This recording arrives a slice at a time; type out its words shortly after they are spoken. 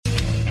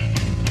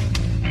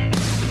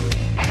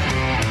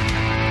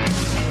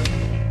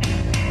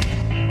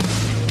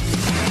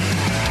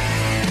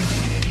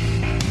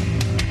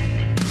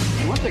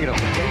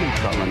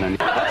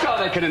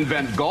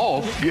invent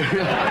golf. They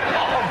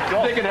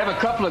could have a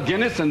couple of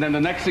Guinness, and then the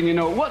next thing you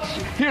know,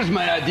 here's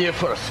my idea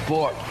for a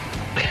sport.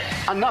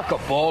 I knock a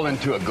ball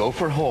into a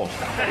gopher hole.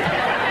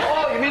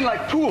 Oh, you mean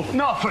like pool?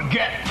 No,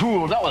 forget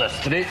pool. Not with a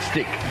straight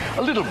stick.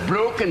 A little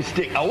broken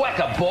stick. I whack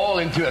a ball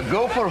into a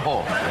gopher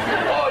hole.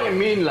 Oh, you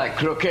mean like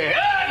croquet?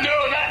 Ah, no,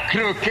 not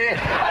croquet.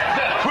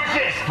 That's a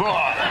pussy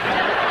sport.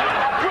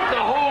 I put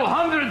the hole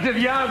hundreds of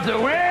yards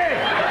away.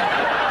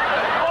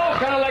 Oh,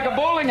 kind of like a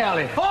bowling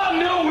alley. Oh,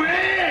 no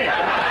way.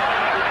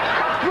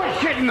 I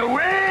put shit in the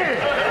way.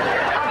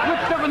 I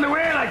put stuff in the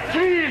way like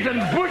trees and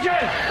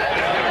bushes.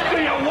 So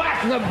you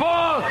whack the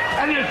ball,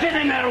 and you're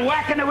sitting there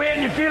whacking away,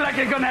 and you feel like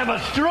you're going to have a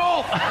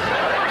stroke.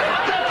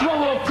 That's what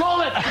we'll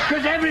call it,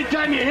 because every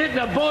time you hit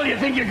the ball, you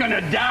think you're going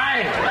to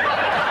die.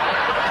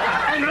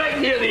 And right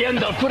near the end,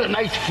 they'll put a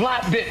nice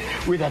flat bit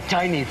with a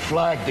tiny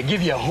flag to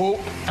give you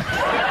hope.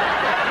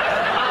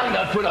 And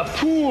they'll put a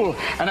pool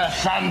and a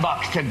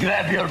sandbox to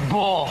grab your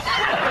ball.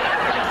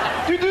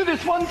 You do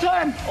this one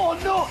time? Oh,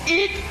 no,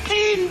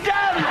 18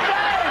 damn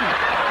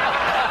times!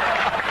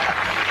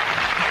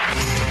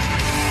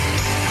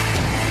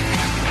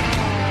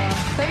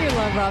 Don't you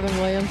love Robin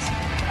Williams?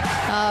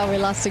 Oh, we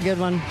lost a good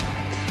one.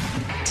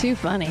 Too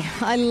funny.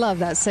 I love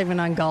that segment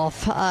on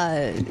golf.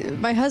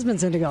 My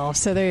husband's into golf,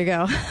 so there you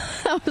go.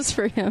 That was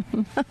for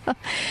him.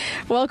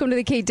 Welcome to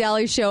the Kate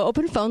Daly Show.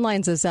 Open phone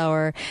lines this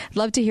hour. I'd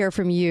love to hear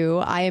from you.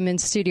 I am in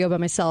studio by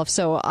myself,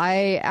 so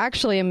I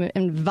actually am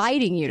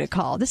inviting you to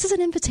call. This is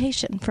an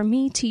invitation from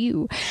me to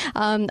you.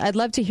 I'd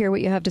love to hear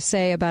what you have to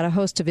say about a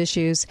host of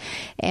issues,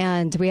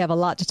 and we have a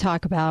lot to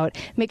talk about.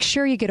 Make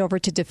sure you get over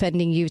to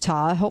Defending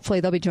Utah. Hopefully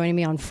they'll be joining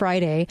me on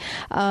Friday,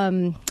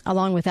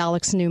 along with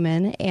Alex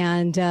Newman.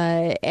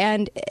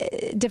 And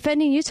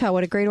Defending Utah,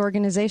 what a great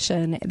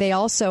organization. They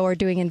also are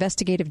doing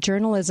investigative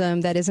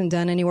journalism that isn't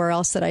done anywhere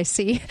else that I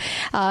see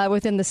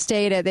within the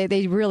state.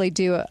 They really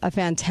do a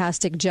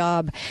fantastic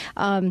job.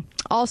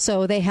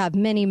 Also, they have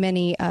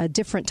many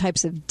different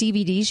types of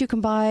DVDs you can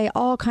buy,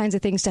 all kinds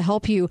of things to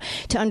help you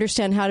to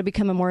understand how to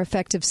become a more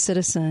effective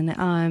citizen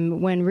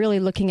when really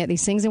looking at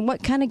these things and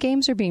what kind of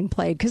games are being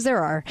played, because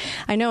there are.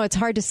 I know it's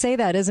hard to say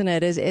that, isn't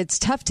it? It's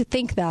tough to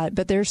think that,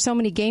 but there's so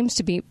many games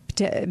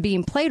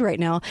being played right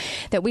now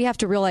that we have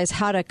to realize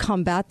how to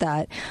combat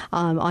that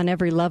on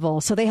every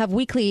level. So they have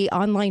weekly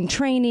online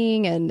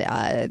training, and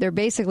they're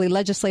basically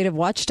legislative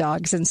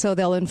watchdogs, and so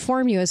they'll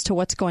inform you as to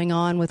what's going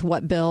on with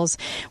what bills.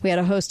 We had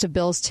a host of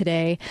bills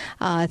today,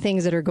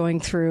 things that are going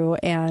through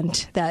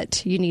and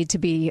that you need to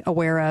be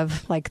aware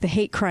of, like the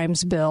hate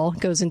crimes bill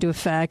goes into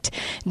effect,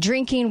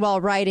 drinking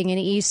while riding an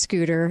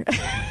e-scooter.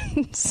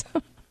 So,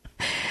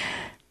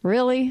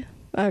 really?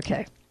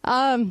 Okay.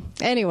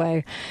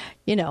 Anyway,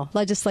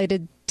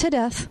 legislated to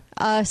death.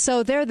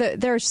 So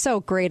they're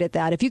so great at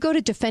that. If you go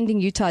to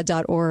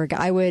defendingutah.org,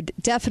 I would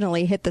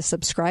definitely hit the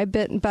subscribe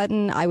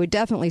button. I would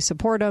definitely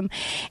support them.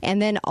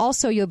 And then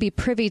also you'll be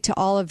privy to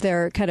all of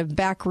their kind of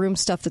backroom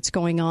stuff that's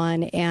going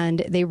on.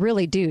 And they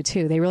really do,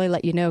 too. They really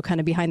let you know kind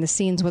of behind the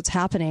scenes what's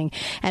happening.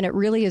 And it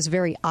really is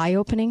very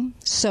eye-opening.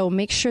 So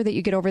make sure that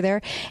you get over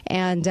there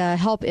and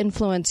help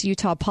influence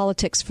Utah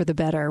politics for the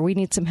better. We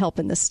need some help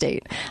in this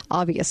state,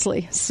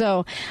 obviously.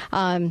 So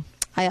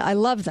I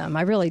love them.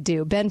 I really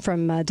do. Ben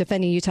from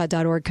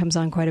defendingutah.org comes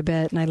on quite a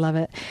bit, and I love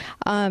it.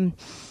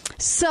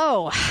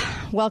 So,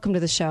 welcome to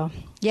the show.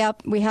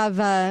 Yep, we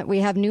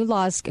have new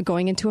laws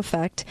going into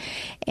effect,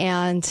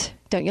 and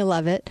don't you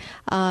love it?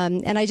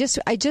 And I just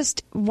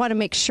want to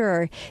make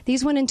sure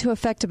these went into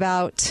effect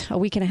about a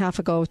week and a half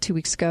ago, 2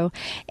 weeks ago,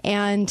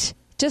 and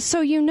just so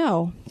you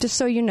know,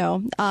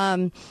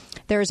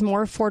 there's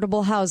more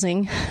affordable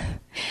housing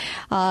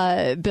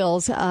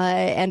bills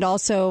and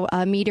also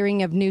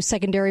metering of new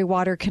secondary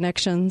water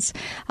connections.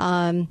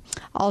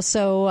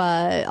 Also,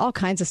 all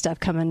kinds of stuff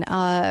coming.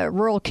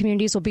 Rural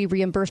communities will be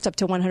reimbursed up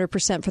to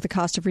 100% for the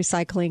cost of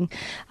recycling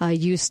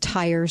used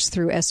tires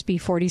through SB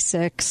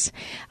 46.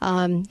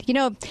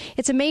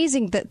 It's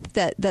amazing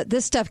that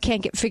this stuff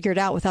can't get figured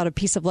out without a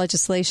piece of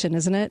legislation,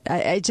 isn't it?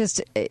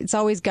 It's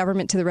always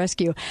government to the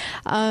rescue.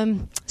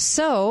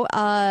 So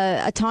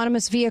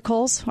autonomous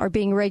vehicles are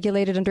being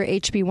regulated under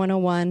HB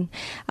 101.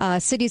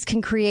 Cities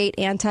can create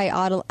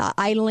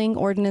anti-idling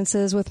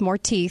ordinances with more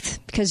teeth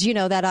because,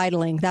 that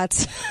idling,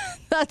 that's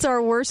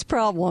our worst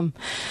problem.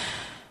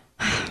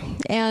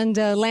 And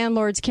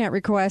landlords can't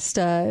request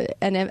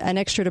an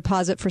extra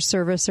deposit for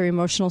service or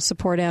emotional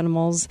support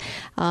animals.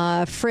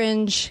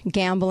 Fringe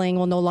gambling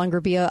will no longer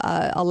be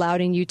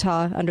allowed in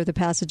Utah under the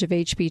passage of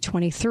HB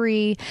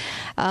 23.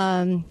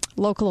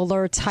 Local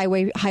alerts,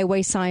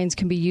 highway signs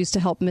can be used to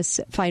help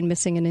find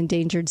missing and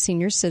endangered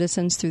senior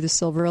citizens through the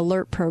Silver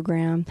Alert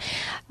program.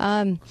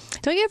 Don't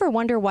you ever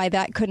wonder why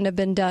that couldn't have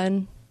been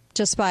done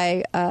just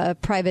by a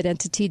private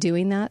entity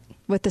doing that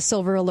with the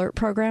Silver Alert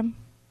program?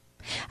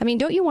 I mean,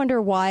 don't you wonder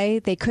why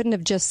they couldn't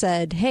have just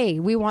said, hey,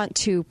 we want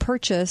to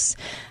purchase,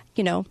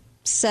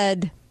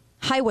 said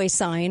highway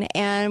sign,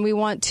 and we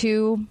want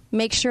to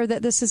make sure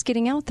that this is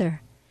getting out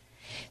there?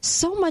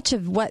 So much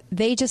of what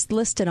they just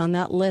listed on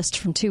that list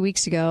from 2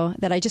 weeks ago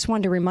that I just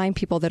wanted to remind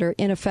people that are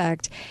in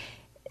effect,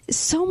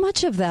 so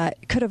much of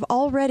that could have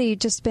already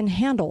just been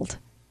handled.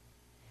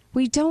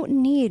 We don't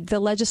need the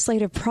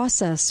legislative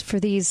process for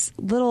these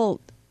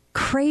little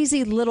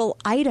crazy little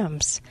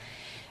items.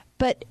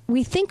 But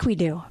we think we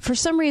do. For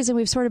some reason,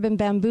 we've sort of been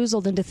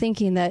bamboozled into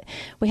thinking that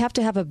we have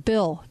to have a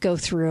bill go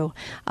through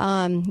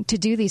to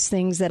do these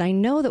things that I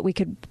know that we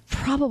could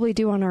probably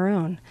do on our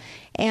own.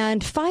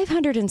 And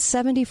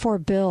 574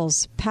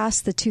 bills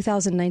passed the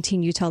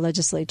 2019 Utah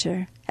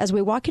legislature. As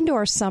we walk into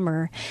our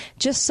summer,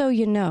 just so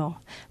you know,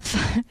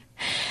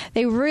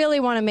 they really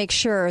want to make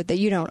sure that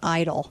you don't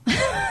idle.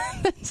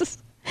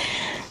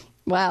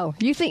 Wow.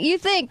 You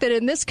think that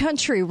in this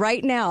country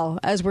right now,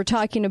 as we're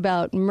talking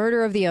about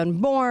murder of the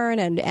unborn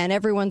and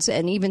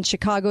even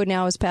Chicago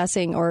now is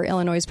passing, or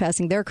Illinois is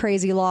passing their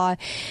crazy law,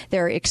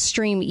 their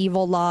extreme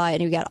evil law,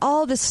 and you got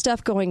all this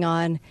stuff going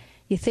on,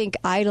 you think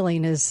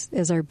idling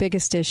is our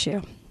biggest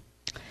issue.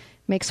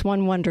 Makes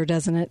one wonder,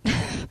 doesn't it?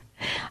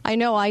 I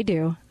know I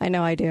do.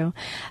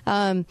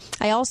 I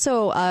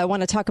also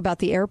want to talk about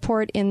the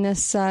airport in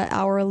this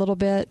hour a little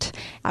bit.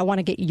 I want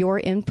to get your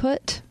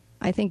input.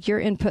 I think your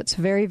input's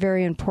very,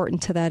 very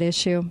important to that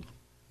issue.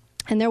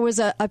 And there was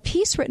a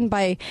piece written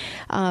by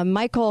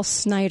Michael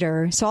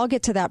Snyder. So I'll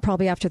get to that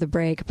probably after the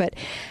break. But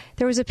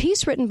there was a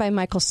piece written by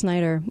Michael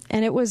Snyder,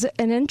 and it was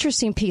an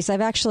interesting piece. I've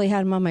actually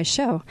had him on my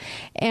show.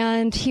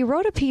 And he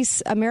wrote a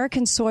piece,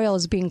 American Soil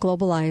is Being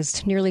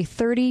Globalized. Nearly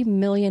 30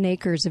 million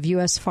acres of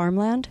U.S.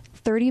 farmland,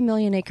 30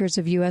 million acres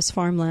of U.S.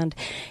 farmland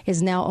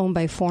is now owned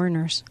by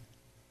foreigners.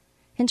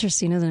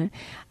 Interesting, isn't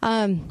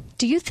it?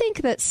 Do you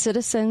think that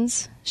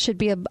citizens should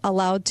be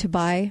allowed to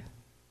buy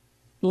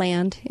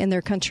land in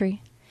their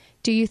country?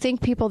 Do you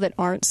think people that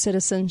aren't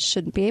citizens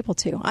shouldn't be able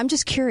to? I'm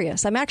just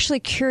curious. I'm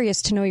actually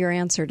curious to know your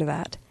answer to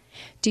that.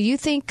 Do you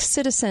think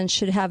citizens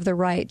should have the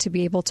right to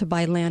be able to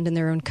buy land in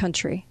their own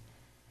country?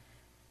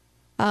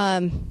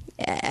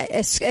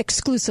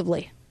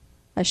 Exclusively,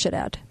 I should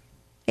add.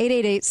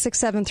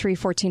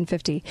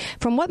 888-673-1450.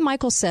 From what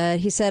Michael said,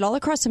 he said all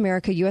across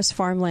America, U.S.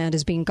 farmland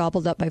is being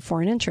gobbled up by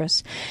foreign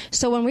interests.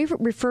 So when we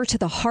refer to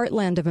the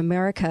heartland of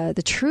America,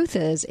 the truth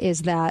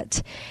is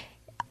that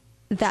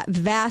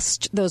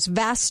those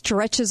vast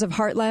stretches of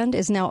heartland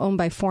is now owned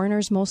by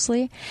foreigners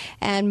mostly,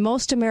 and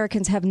most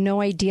Americans have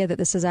no idea that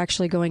this is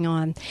actually going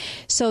on.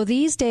 So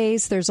these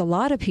days, there's a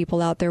lot of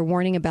people out there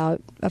warning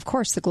about, of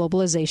course, the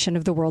globalization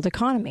of the world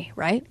economy,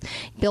 right?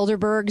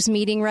 Bilderberg's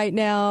meeting right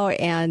now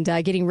and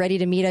getting ready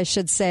to meet, I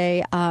should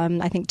say,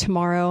 I think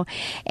tomorrow.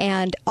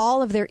 And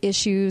all of their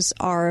issues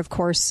are, of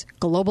course,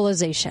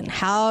 globalization.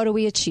 How do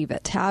we achieve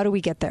it? How do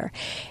we get there?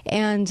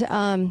 And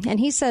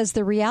he says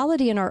the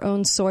reality in our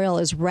own soil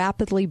is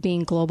rapidly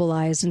being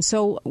globalized. And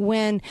so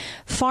when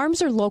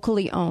farms are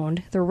locally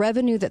owned, the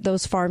revenue that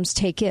those farms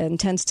take in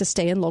tends to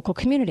stay in local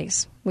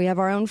communities. We have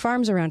our own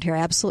farms around here.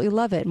 I absolutely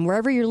love it. And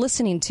wherever you're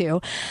listening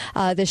to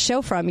this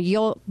show from,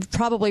 you'll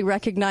probably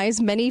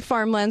recognize many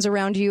farmlands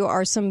around you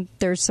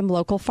there's some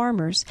local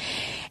farmers.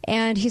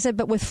 And he said,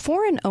 but with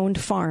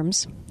foreign-owned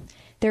farms,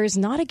 there is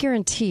not a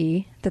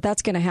guarantee that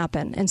that's going to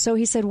happen. And so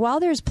he said, while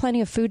there's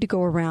plenty of food to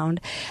go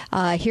around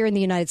here in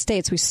the United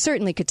States, we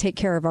certainly could take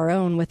care of our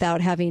own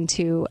without having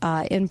to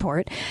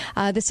import.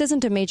 This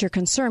isn't a major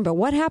concern. But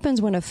what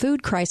happens when a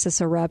food crisis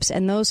erupts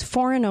and those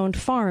foreign-owned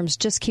farms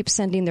just keep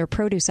sending their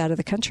produce out of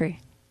the country?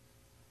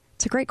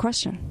 It's a great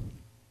question.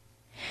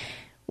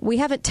 We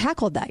haven't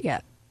tackled that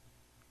yet.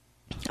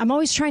 I'm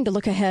always trying to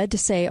look ahead to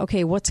say,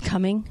 okay, what's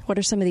coming? What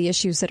are some of the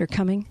issues that are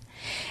coming?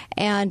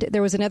 And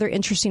there was another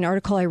interesting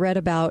article I read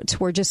about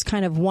we're just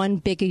kind of one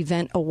big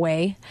event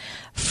away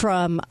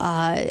from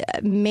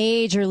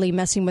majorly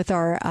messing with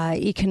our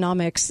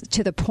economics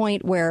to the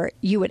point where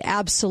you would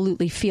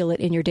absolutely feel it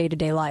in your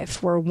day-to-day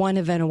life. We're one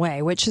event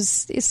away, which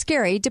is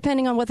scary,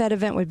 depending on what that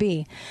event would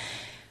be.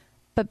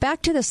 But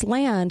back to this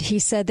land, he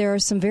said there are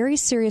some very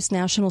serious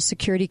national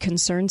security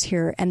concerns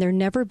here, and they're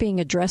never being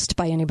addressed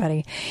by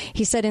anybody.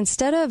 He said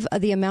instead of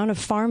the amount of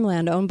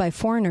farmland owned by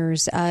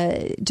foreigners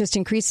just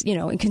increase,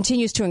 and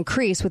continues to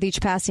increase with each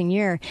passing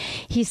year,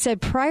 he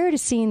said prior to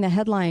seeing the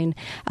headline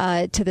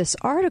to this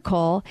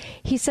article,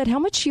 he said, how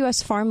much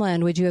U.S.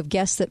 farmland would you have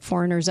guessed that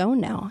foreigners own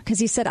now? Because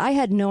he said, I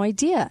had no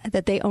idea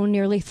that they own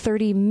nearly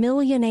 30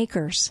 million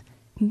acres.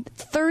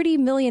 30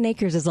 million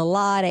acres is a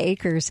lot of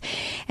acres.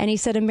 And he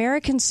said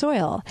American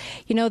soil.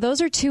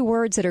 Those are two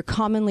words that are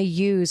commonly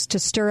used to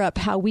stir up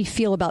how we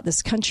feel about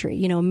this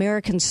country.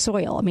 American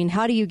soil. I mean,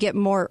 how do you get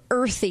more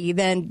earthy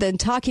than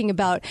talking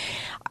about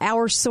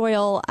our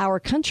soil, our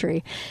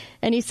country?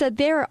 And he said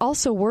there are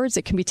also words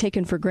that can be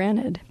taken for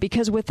granted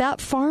because with that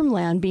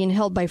farmland being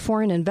held by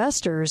foreign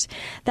investors,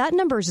 that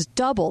number's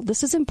doubled.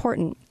 This is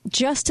important.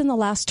 Just in the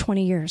last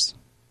 20 years.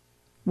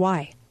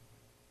 Why?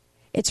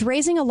 It's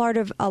raising a lot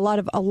of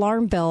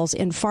alarm bells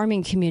in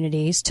farming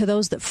communities to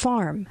those that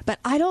farm. But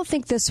I don't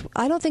think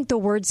the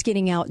word's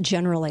getting out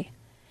generally.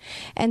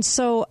 And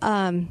so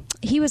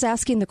he was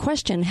asking the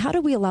question, how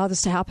do we allow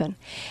this to happen?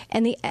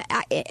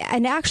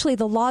 And actually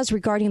the laws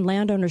regarding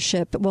land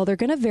ownership, well, they're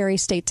going to vary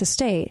state to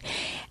state.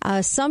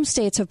 Some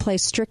states have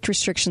placed strict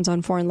restrictions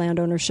on foreign land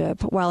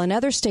ownership, while in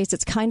other states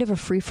it's kind of a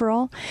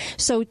free-for-all.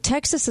 So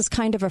Texas is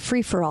kind of a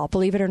free-for-all,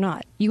 believe it or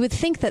not. You would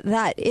think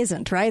that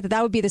isn't, right?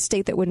 That would be the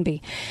state that wouldn't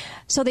be.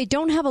 So they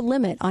don't have a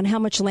limit on how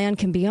much land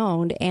can be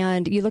owned.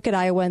 And you look at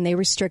Iowa and they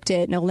restrict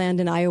it. No land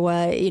in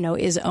Iowa,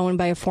 is owned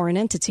by a foreign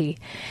entity.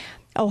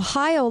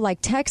 Ohio, like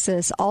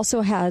Texas,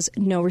 also has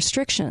no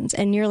restrictions,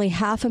 and nearly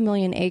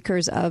 500,000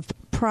 acres of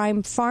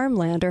prime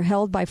farmland are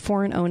held by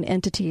foreign-owned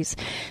entities.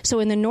 So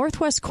in the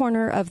northwest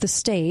corner of the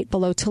state,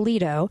 below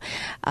Toledo,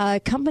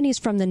 companies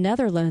from the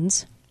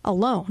Netherlands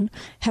alone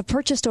have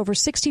purchased over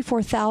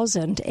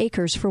 64,000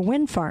 acres for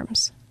wind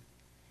farms.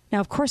 Now,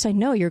 of course, I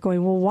know you're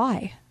going, well,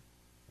 why?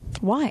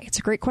 Why? It's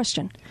a great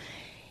question.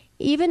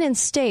 Even in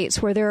states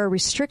where there are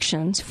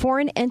restrictions,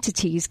 foreign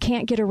entities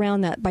can't get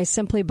around that by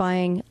simply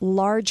buying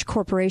large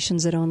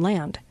corporations that own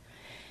land.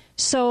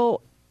 So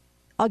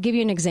I'll give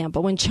you an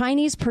example. When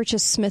Chinese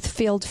purchased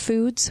Smithfield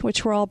Foods,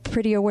 which we're all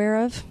pretty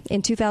aware of,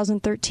 in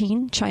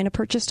 2013, China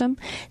purchased them,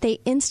 they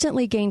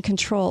instantly gained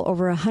control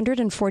over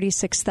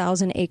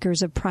 146,000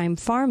 acres of prime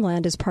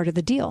farmland as part of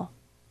the deal.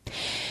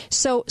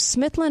 So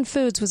Smithland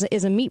Foods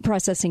is a meat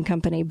processing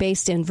company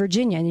based in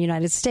Virginia in the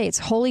United States,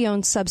 wholly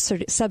owned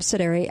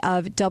subsidiary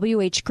of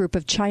WH Group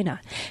of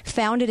China,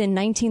 founded in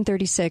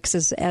 1936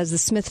 as the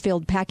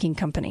Smithfield Packing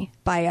Company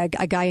by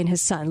a guy and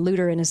his son,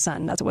 Luder and his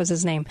son. That was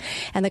his name.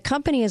 And the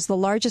company is the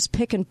largest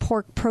pick and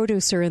pork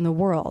producer in the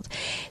world.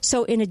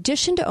 So in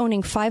addition to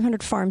owning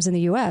 500 farms in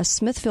the U.S.,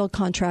 Smithfield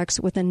contracts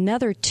with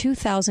another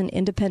 2,000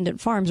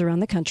 independent farms around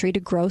the country to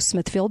grow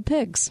Smithfield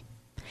pigs.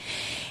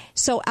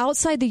 So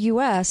outside the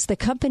U.S., the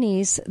company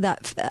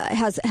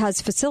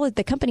has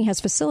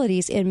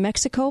facilities in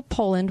Mexico,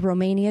 Poland,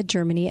 Romania,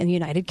 Germany, and the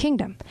United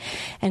Kingdom.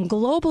 And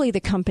globally,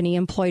 the company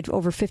employed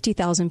over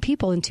 50,000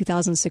 people in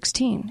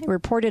 2016. It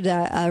reported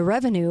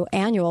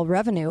annual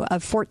revenue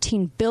of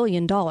 $14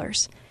 billion.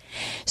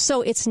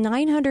 So it's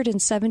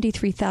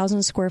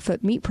 973,000 square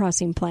foot meat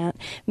processing plant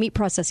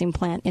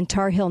in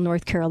Tar Hill,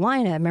 North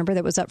Carolina. Remember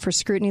that was up for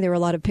scrutiny. There were a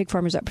lot of pig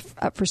farmers up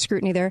for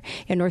scrutiny there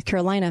in North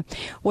Carolina.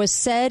 Was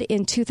said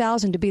in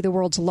 2000 to be the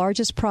world's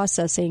largest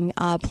processing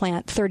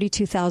plant,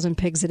 32,000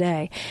 pigs a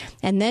day.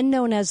 And then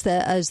known as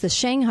the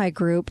Shanghai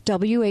Group,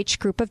 WH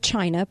Group of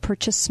China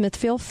purchased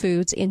Smithfield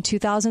Foods in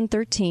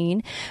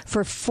 2013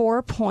 for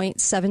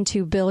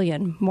 $4.72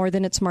 billion, more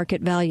than its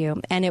market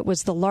value. And it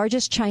was the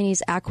largest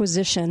Chinese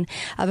acquisition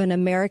of an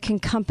American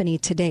company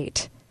to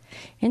date.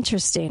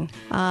 Interesting.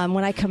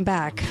 When I come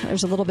back,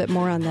 there's a little bit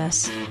more on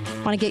this.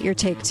 I want to get your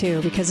take,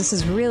 too, because this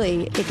is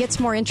really, it gets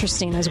more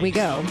interesting as we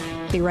go.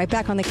 Be right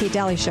back on The Kate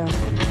Daly Show.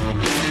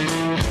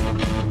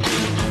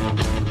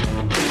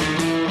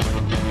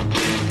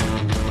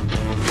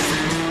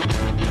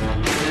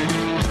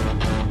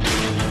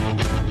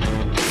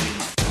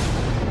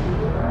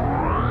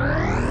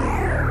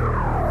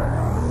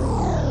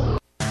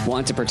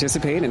 Want to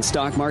participate in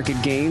stock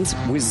market gains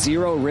with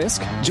zero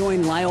risk?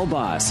 Join Lyle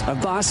Boss of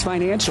Boss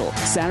Financial,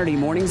 Saturday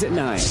mornings at 9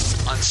 on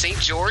St.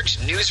 George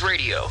News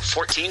Radio,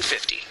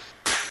 1450.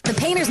 The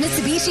Painters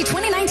Mitsubishi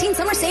 2019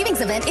 Summer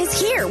Savings Event is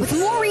here with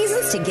more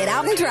reasons to get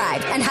out and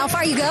drive. And how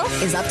far you go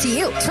is up to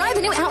you. Try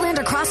the new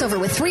Outlander crossover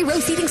with 3-row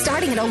seating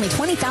starting at only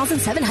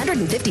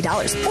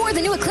 $20,750. Or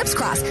the new Eclipse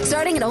Cross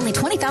starting at only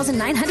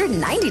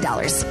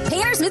 $20,990.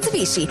 Painters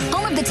Mitsubishi,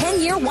 home of the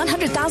 10-year,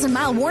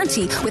 100,000-mile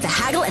warranty with a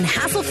haggle and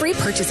hassle-free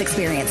purchase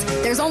experience.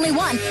 There's only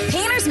one,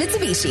 Painters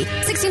Mitsubishi,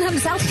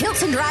 1600 South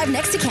Hilton Drive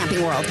next to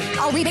Camping World.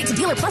 All rebate to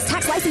dealer plus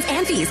tax license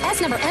and fees.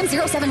 S number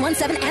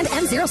M0717 and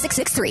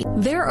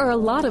M0663. There are a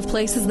lot of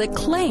places that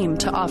claim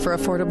to offer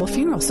affordable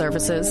funeral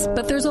services,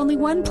 but there's only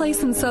one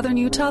place in southern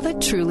Utah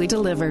that truly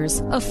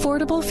delivers.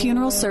 Affordable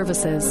Funeral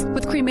Services.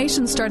 With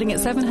cremation starting at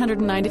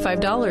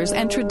 $795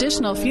 and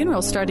traditional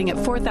funerals starting at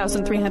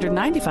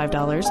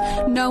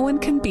 $4,395, no one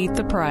can beat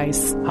the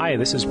price. Hi,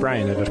 this is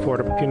Brian at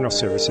Affordable Funeral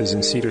Services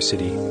in Cedar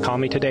City. Call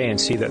me today and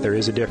see that there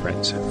is a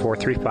difference.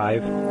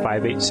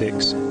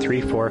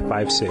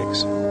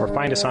 435-586-3456. Or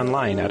find us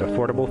online at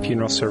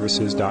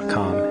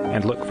affordablefuneralservices.com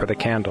and look for the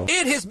candle.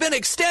 It has been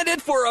extended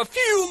for a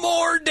few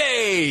more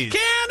days.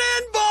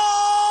 Cannonball!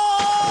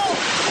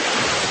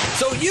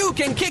 So you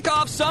can kick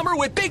off summer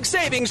with big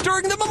savings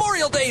during the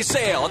Memorial Day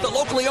sale at the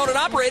locally owned and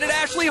operated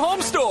Ashley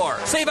Home Store.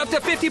 Save up to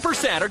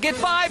 50% or get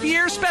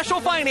 5-year special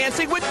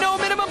financing with no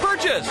minimum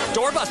purchase.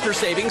 Doorbuster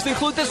savings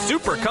include the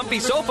super comfy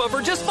sofa for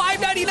just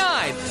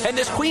 $5.99 and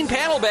this queen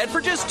panel bed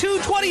for just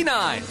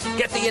 $2.29.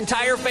 Get the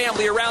entire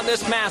family around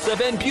this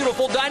massive and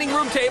beautiful dining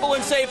room table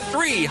and save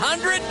 $300.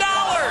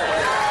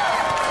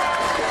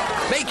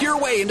 Make your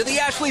way into the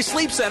Ashley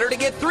Sleep Center to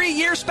get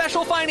 3-year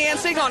special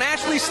financing on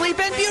Ashley Sleep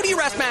and Beauty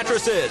Rest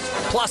mattresses.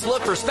 Plus,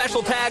 look for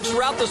special tags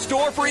throughout the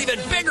store for even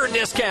bigger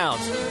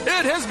discounts.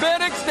 It has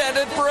been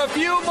extended for a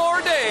few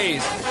more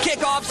days.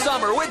 Kick off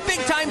summer with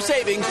big-time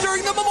savings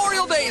during the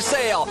Memorial Day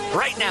sale.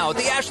 Right now at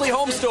the Ashley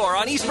Home Store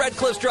on East Red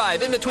Cliffs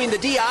Drive in between the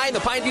DI and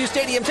the Pineview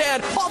Stadium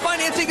 10. All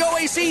financing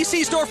OAC.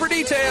 See store for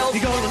details.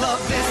 You're going to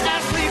love this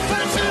Ashley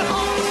Furniture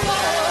Home Store.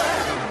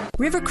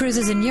 River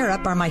cruises in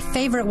Europe are my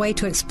favorite way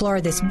to explore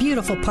this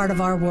beautiful part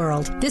of our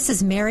world. This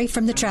is Mary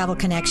from the Travel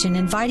Connection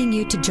inviting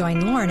you to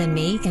join Lauren and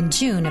me in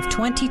June of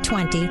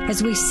 2020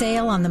 as we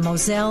sail on the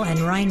Moselle and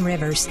Rhine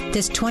rivers.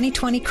 This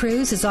 2020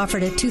 cruise is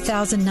offered at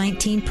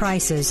 2019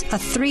 prices, a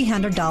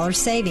 $300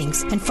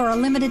 savings, and for a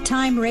limited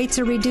time, rates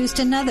are reduced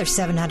another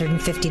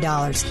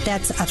 $750.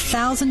 That's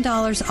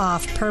 $1,000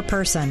 off per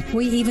person.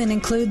 We even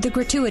include the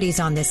gratuities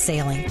on this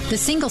sailing. The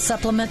single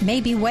supplement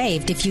may be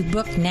waived if you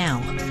book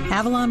now.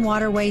 Avalon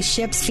Waterways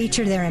ships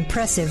feature their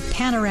impressive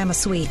panorama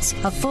suites,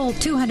 a full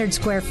 200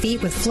 square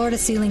feet with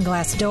floor-to-ceiling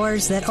glass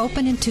doors that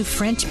open into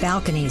French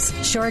balconies.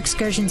 Shore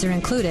excursions are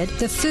included.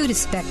 The food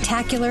is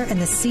spectacular and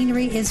the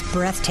scenery is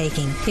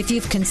breathtaking. If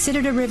you've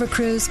considered a river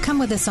cruise, come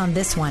with us on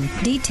this one.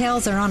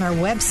 Details are on our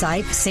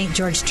website,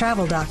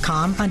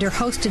 stgeorgetravel.com, under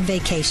hosted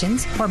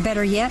vacations, or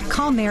better yet,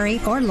 call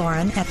Mary or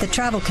Lauren at the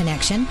Travel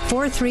Connection,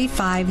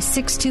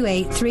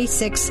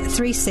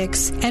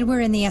 435-628-3636, and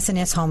we're in the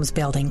S&S Homes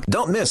building.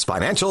 Don't miss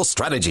Financial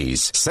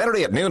Strategies,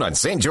 Saturday at noon on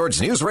St.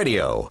 George News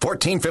Radio,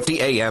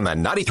 1450 AM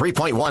and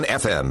 93.1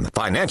 FM.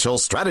 Financial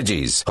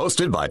Strategies,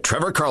 hosted by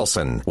Trevor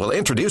Carlson, will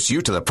introduce you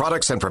to the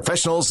products and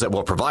professionals that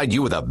will provide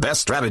you with the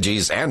best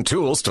strategies and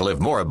tools to live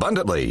more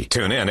abundantly.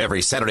 Tune in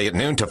every Saturday at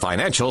noon to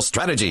Financial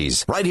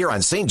Strategies, right here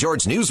on St.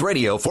 George News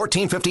Radio,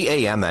 1450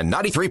 AM and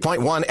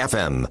 93.1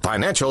 FM.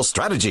 Financial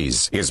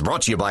Strategies is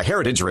brought to you by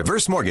Heritage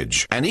Reverse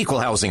Mortgage, an equal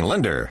housing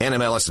lender.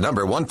 NMLS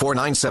number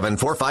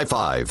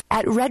 1497455.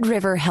 At Red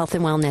River Health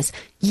and Wellness,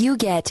 you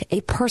get a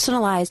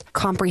personalized,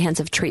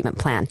 comprehensive treatment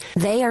plan.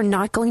 They are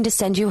not going to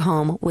send you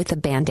home with a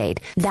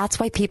Band-Aid. That's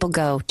why people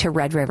go to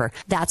Red River.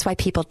 That's why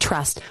people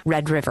trust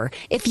Red River.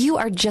 If you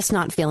are just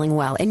not feeling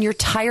well and you're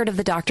tired of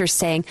the doctors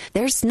saying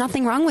there's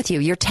nothing wrong with you,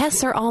 your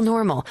tests are all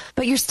normal,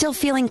 but you're still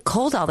feeling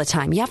cold all the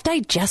time, you have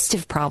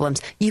digestive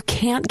problems, you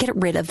can't get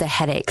rid of the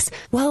headaches,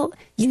 well,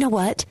 you know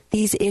what?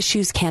 These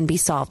issues can be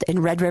solved,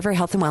 and Red River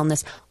Health and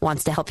Wellness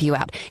wants to help you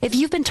out. If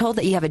you've been told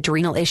that you have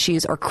adrenal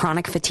issues or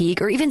chronic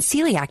fatigue or even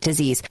celiac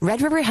disease,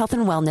 Red River Health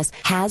and Wellness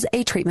has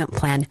a treatment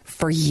plan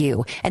for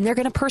you, and they're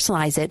going to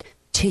personalize it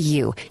to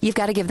you. You've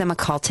got to give them a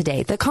call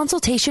today. The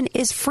consultation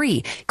is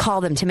free. Call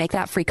them to make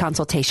that free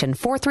consultation.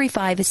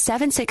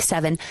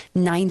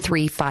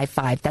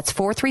 435-767-9355. That's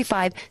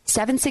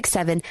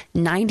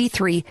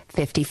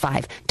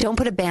 435-767-9355. Don't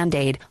put a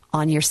Band-Aid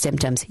on your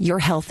symptoms. Your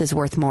health is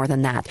worth more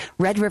than that.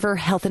 Red River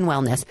Health and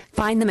Wellness.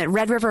 Find them at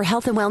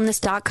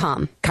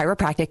redriverhealthandwellness.com.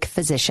 Chiropractic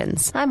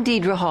Physicians. I'm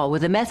Deidre Hall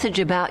with a message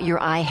about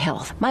your eye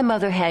health. My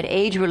mother had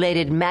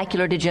age-related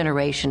macular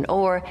degeneration,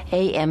 or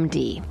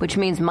AMD, which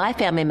means my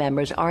family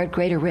members are at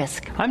greater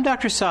risk. I'm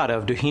Dr. Sada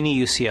of Doheny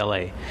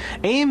UCLA.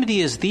 AMD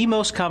is the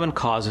most common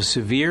cause of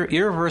severe,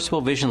 irreversible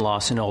vision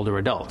loss in older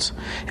adults.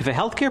 If a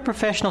healthcare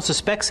professional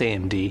suspects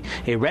AMD,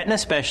 a retina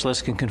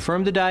specialist can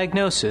confirm the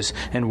diagnosis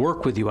and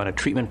work with you on a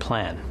treatment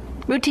plan.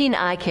 Routine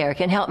eye care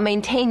can help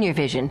maintain your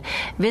vision.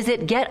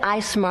 Visit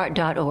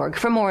geteyesmart.org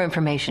for more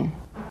information.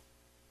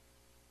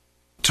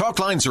 Talk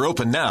lines are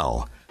open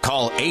now.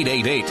 Call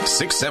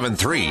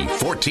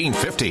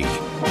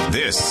 888-673-1450.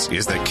 This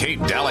is the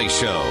Kate Daly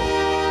Show.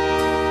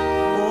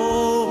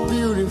 Oh,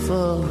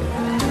 beautiful.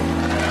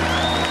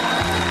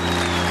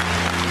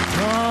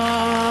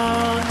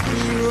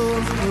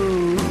 Heroes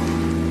through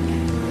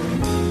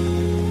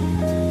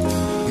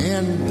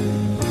in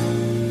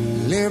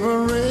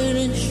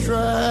liberating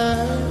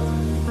strife.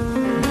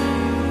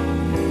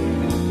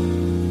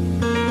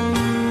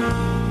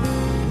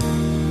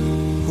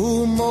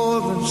 Who more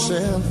than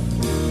self?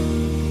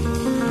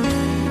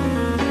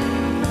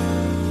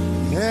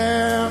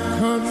 Their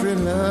country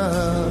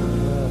love.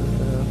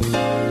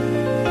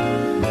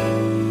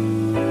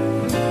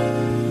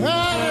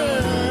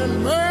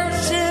 And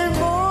mercy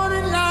more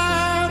than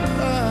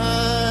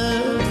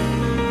lifetime.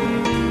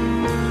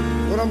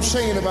 What I'm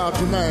saying about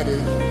tonight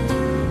is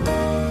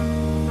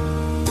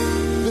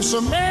this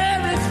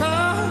America,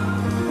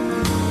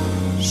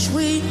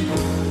 sweet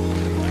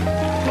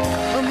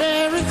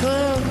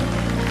America.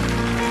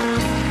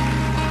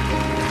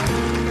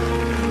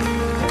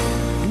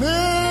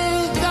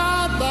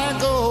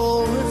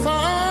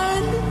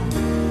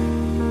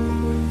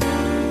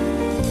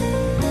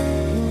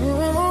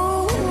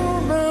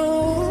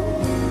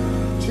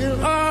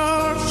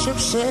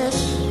 Success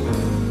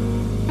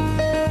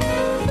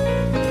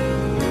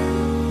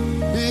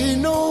be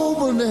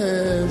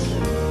nobleness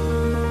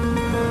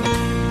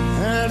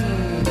and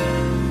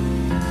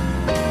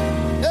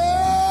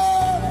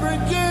every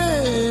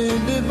gain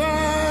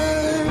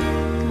divine.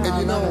 And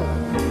you know,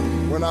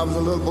 when I was a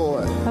little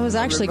boy, that was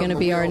actually going to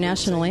be our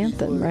national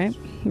anthem, right?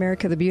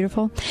 America the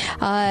Beautiful.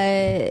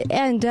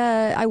 And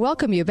I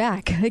welcome you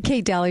back. The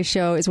Kate Daly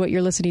Show is what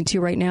you're listening to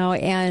right now,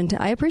 and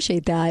I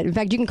appreciate that. In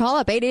fact, you can call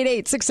up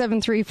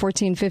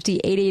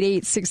 888-673-1450,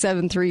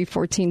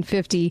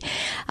 888-673-1450.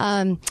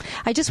 I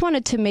just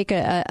wanted to make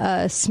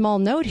a small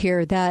note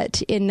here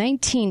that in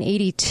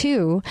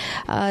 1982,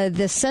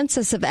 the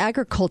Census of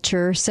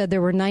Agriculture said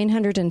there were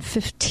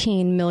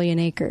 915 million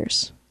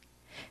acres.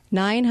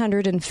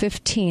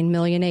 915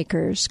 million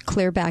acres,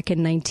 clear back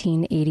in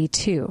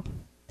 1982.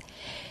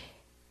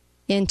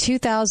 In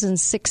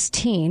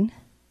 2016,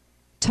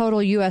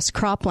 total U.S.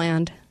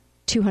 cropland,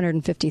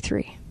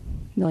 253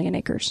 million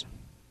acres.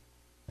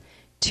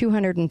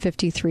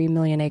 253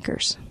 million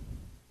acres.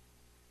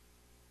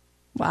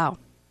 Wow.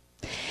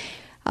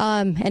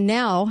 And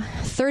now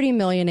 30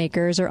 million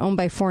acres are owned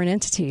by foreign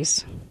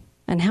entities.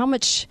 And how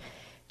much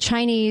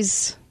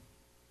Chinese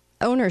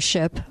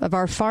ownership of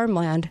our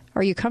farmland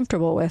are you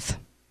comfortable with?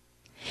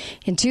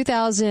 In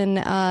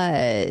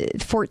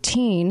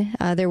 2014,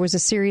 there was a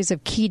series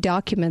of key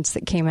documents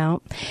that came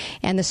out,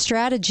 and the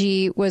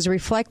strategy was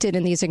reflected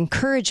in these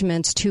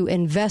encouragements to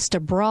invest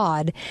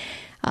abroad.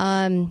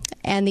 And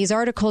these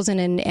articles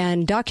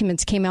and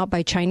documents came out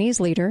by Chinese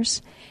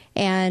leaders,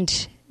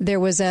 and there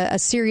was a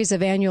series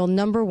of annual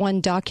number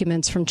one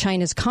documents from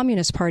China's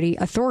Communist Party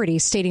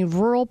authorities stating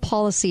rural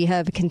policy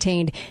have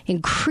contained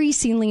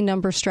increasingly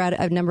number of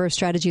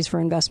strategies for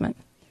investment.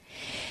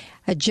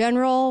 A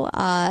general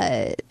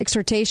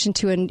exhortation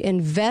to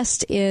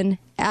invest in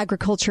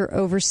agriculture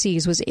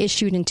overseas was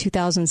issued in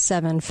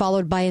 2007,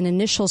 followed by an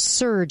initial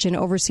surge in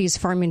overseas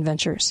farming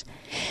ventures.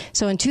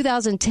 So in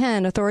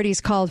 2010, authorities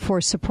called for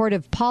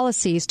supportive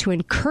policies to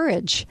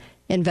encourage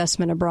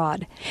investment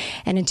abroad.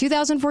 And in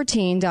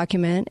 2014,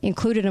 document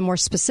included a more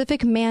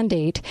specific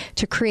mandate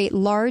to create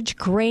large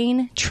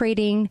grain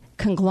trading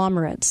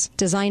conglomerates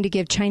designed to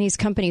give Chinese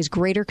companies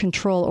greater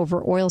control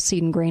over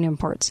oilseed and grain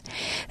imports.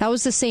 That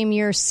was the same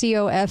year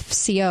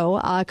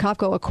COFCO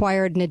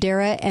acquired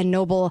Nadera and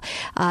Noble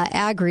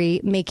Agri,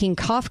 making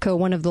COFCO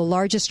one of the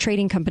largest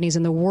trading companies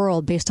in the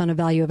world based on a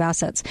value of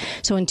assets.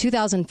 So in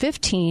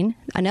 2015,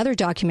 another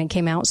document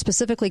came out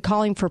specifically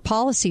calling for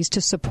policies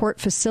to support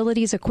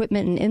facilities,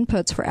 equipment, and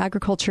inputs for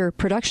agriculture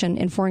production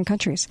in foreign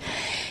countries.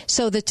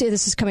 So this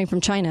is coming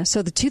from China.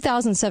 So the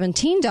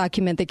 2017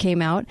 document that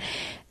came out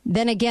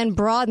then again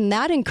broadened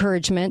that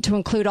encouragement to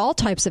include all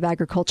types of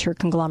agriculture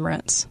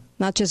conglomerates,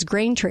 not just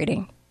grain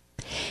trading.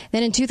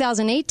 Then in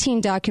 2018,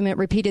 document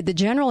repeated the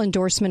general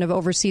endorsement of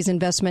overseas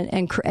investment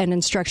and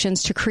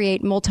instructions to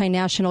create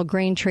multinational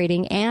grain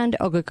trading and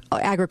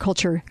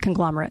agriculture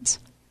conglomerates.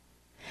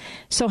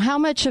 So how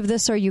much of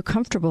this are you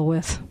comfortable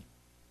with?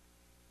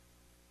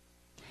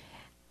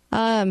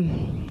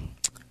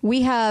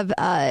 We have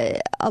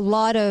a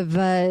lot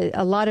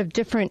of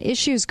different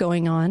issues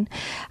going on.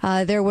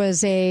 There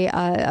was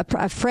a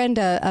friend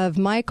of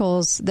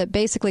Michael's that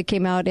basically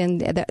came out, and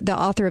the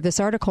author of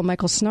this article,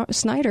 Michael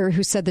Snyder,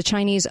 who said the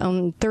Chinese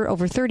own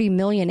over 30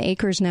 million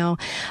acres now.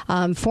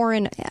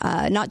 Foreign,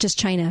 not just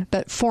China,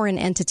 but foreign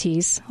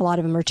entities. A lot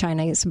of them are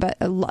Chinese, but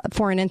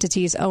foreign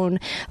entities own,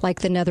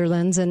 like the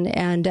Netherlands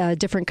and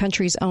different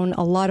countries own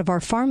a lot of our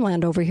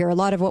farmland over here. A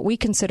lot of what we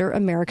consider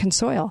American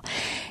soil.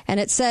 And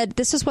it said,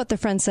 this is what the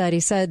friend said.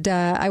 He said,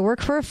 I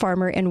work for a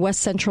farmer in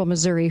west central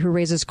Missouri who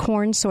raises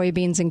corn,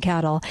 soybeans, and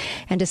cattle.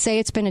 And to say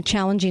it's been a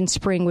challenging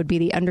spring would be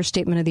the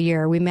understatement of the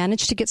year. We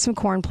managed to get some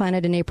corn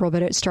planted in April,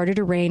 but it started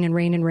to rain and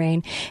rain and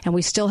rain, and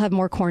we still have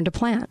more corn to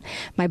plant.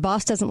 My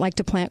boss doesn't like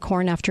to plant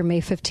corn after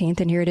May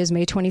 15th, and here it is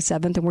May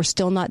 27th, and we're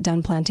still not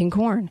done planting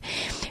corn.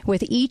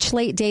 With each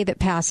late day that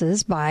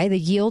passes by, the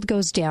yield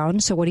goes down.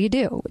 So what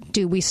do?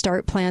 Do we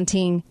start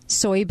planting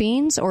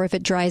soybeans, or if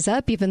it dries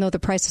up, even though the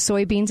price of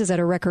soybeans is at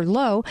a record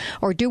low,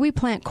 or do we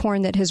plant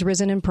corn that has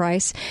risen in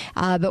price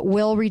but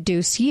will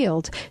reduce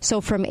yield?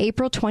 So from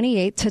April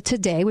 28th to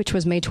today, which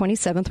was May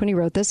 27th when he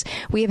wrote this,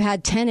 we have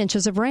had 10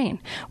 inches of rain.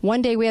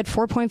 One day we had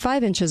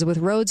 4.5 inches with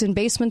roads and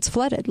basements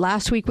flooded.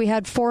 Last week we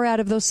had 4 out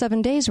of those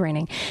 7 days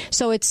raining.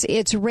 So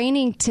it's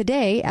raining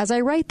today as I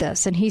write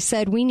this. And he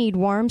said we need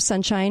warm,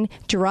 sunshine,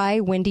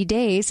 dry, windy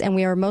days, and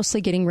we are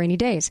mostly getting rainy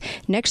days.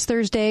 Next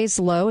Thursday's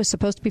low is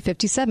supposed to be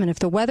 57. If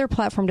the weather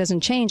platform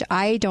doesn't change,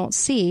 I don't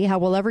see how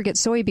we'll ever get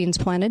soybeans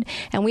planted,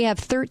 and we have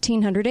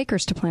 1,300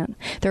 acres to plant.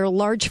 There are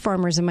large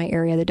farmers in my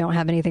area that don't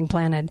have anything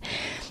planted.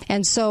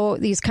 And so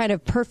these kind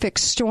of perfect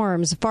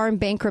storms, farm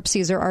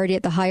bankruptcies are already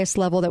at the highest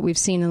level that we've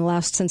seen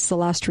since the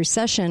last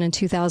recession in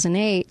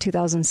 2008,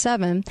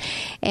 2007.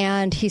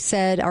 And he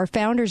said, our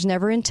founders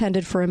never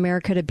intended for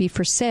America to be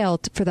for sale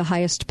for the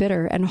highest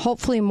bidder. And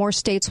hopefully more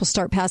states will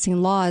start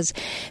passing laws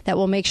that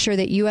will make sure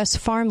that U.S.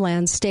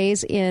 farmland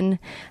stays in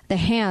the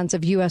hands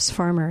of U.S.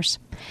 farmers.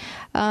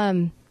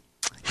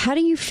 How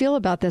do you feel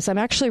about this? I'm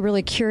actually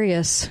really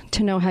curious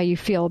to know how you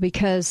feel,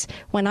 because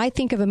when I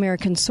think of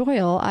American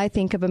soil, I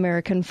think of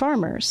American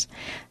farmers.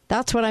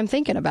 That's what I'm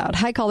thinking about.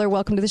 Hi, caller.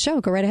 Welcome to the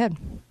show. Go right ahead.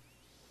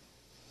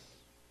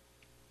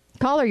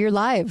 Caller, you're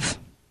live.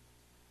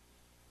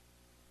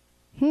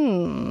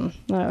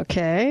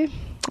 Okay.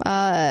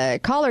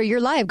 Caller, you're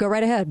live. Go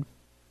right ahead.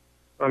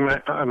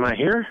 Am I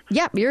here?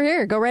 Yeah, you're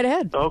here. Go right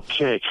ahead.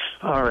 Okay.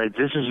 All right.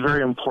 This is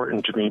very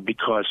important to me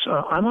because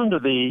I'm under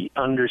the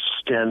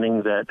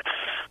understanding that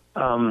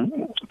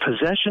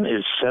possession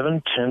is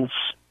 7/10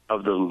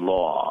 of the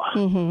law.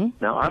 Mm-hmm.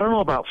 Now, I don't know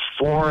about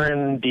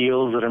foreign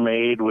deals that are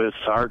made with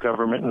our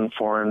government and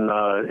foreign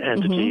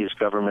entities,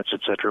 governments, et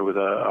cetera, with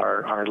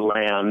our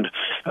land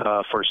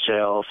for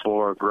sale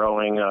for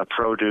growing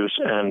produce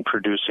and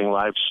producing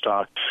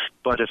livestock.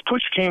 But if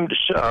push came to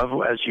shove,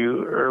 as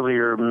you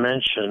earlier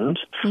mentioned,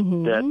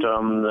 that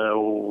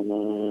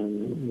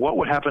what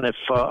would happen if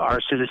our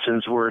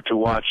citizens were to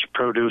watch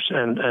produce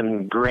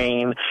and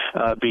grain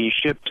be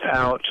shipped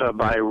out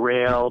by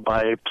rail,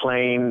 by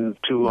plane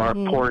to our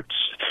ports,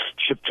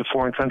 shipped to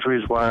foreign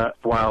countries while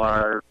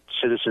our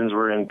citizens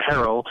were in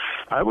peril?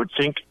 I would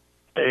think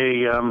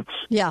an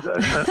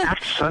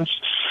act such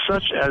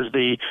as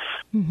the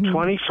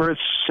 21st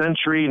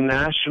Century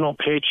National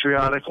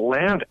Patriotic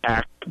Land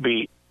Act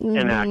be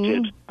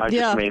enacted. I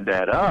just made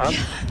that up.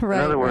 Right,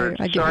 in other words,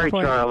 right. sorry,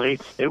 Charlie,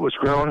 it was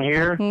grown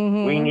here.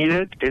 We need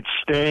it. It's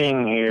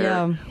staying here.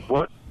 Yeah.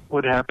 What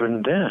would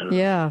happen then?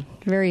 Yeah,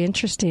 very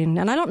interesting.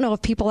 And I don't know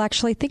if people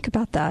actually think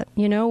about that.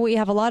 You know, we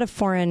have a lot of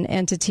foreign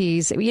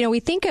entities. You know,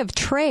 we think of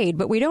trade,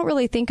 but we don't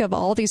really think of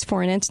all these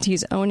foreign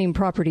entities owning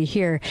property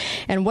here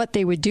and what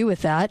they would do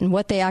with that and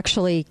what they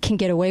actually can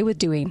get away with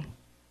doing.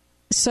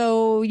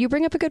 So you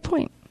bring up a good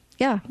point.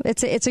 Yeah,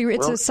 it's a solid point.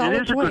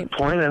 It is a good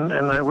point, and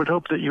I would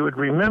hope that you would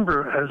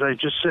remember, as I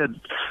just said,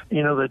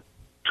 you know, that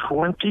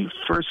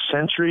 21st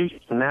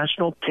Century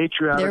National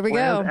Patriotic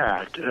Land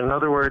Act. In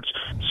other words,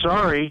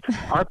 sorry,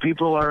 our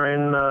people are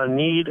in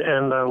need,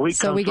 and we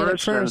come get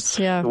it first.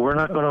 Yeah, we're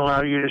not going to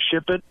allow you to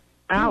ship it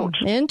out.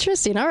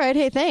 Interesting. All right.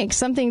 Hey, thanks.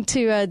 Something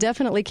to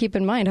definitely keep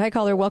in mind. Hi,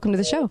 caller. Welcome to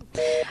the show.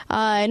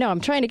 I know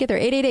I'm trying to get there.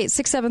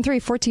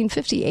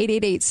 888-673-1450.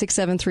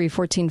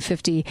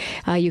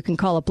 888-673-1450. You can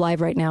call up live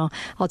right now.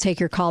 I'll take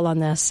your call on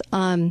this.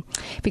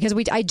 Because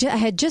I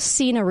had just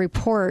seen a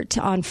report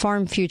on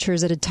Farm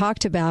Futures that had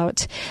talked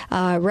about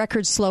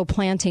record slow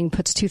planting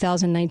puts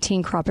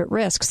 2019 crop at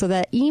risk. So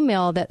that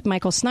email that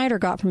Michael Snyder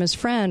got from his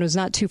friend was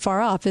not too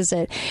far off, is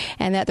it?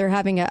 And that they're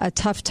having a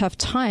tough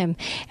time.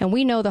 And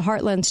we know the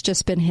heartland's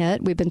just been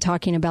hit. We've been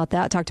talking about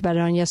that, talked about it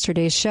on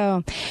yesterday's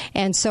show.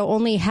 And so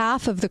only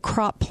half of the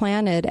crop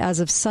planted as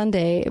of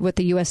Sunday, what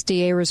the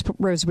USDA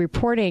was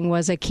reporting,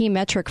 was a key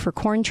metric for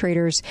corn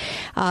traders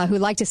who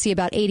like to see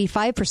about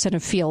 85%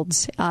 of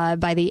fields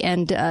by the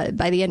end of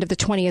the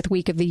 20th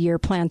week of the year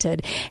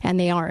planted, and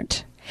they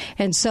aren't.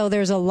 And so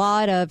there's a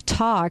lot of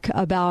talk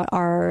about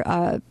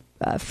our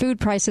food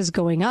prices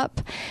going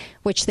up,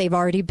 which they've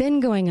already been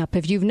going up.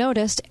 If you've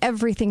noticed,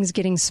 everything's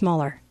getting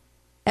smaller.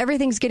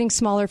 Everything's getting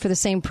smaller for the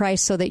same price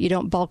so that you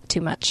don't bulk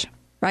too much,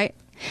 right?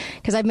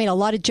 Because I've made a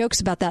lot of jokes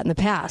about that in the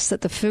past,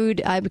 that the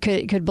food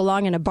could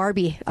belong in a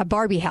Barbie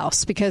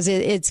house because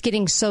it's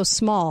getting so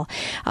small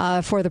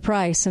for the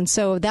price. And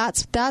so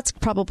that's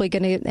probably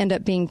going to end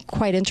up being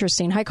quite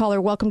interesting. Hi,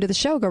 caller. Welcome to the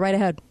show. Go right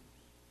ahead.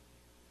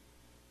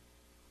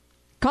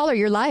 Caller,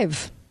 you're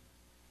live.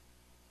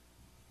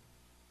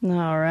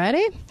 All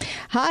righty.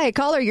 Hi,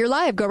 caller. You're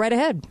live. Go right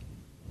ahead.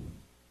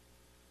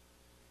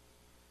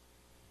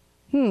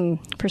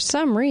 For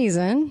some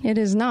reason, it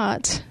is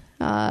not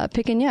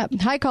picking you up.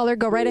 Hi, caller.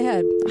 Go right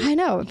ahead. I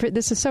know.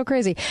 This is so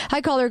crazy. Hi,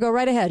 caller. Go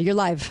right ahead. You're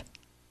live.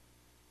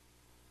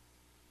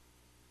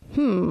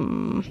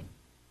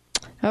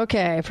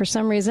 Okay. For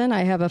some reason,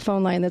 I have a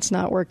phone line that's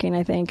not working,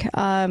 I think.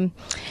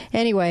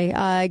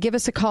 Anyway, give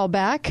us a call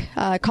back.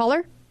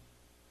 Caller?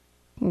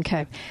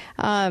 Okay.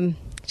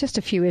 Just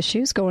a few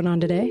issues going on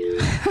today.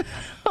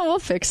 We'll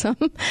fix them,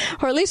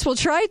 or at least we'll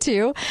try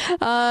to.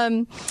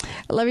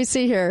 Let me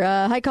see here.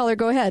 Hi, caller.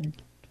 Go ahead.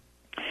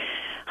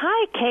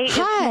 Hi, Kate. It's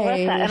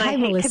Melissa, and I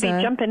hate to be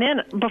jumping in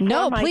before my time.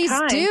 No, please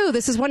do.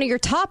 This is one of your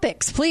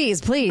topics.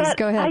 Please, but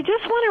go ahead. I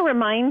just want to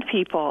remind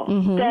people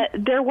that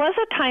there was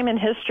a time in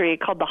history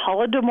called the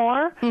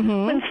Holodomor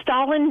when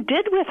Stalin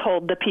did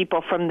withhold the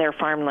people from their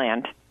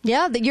farmland.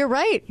 Yeah, you're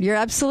right. You're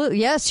absolutely,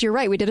 yes, you're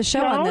right. We did a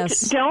show on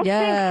this. Don't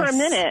think for a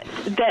minute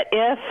that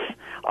if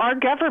our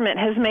government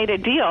has made a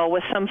deal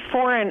with some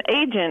foreign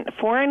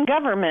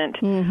government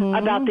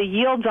about the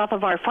yields off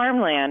of our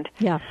farmland,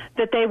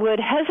 that they would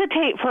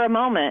hesitate for a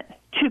moment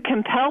to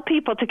compel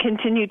people to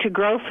continue to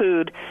grow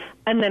food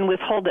and then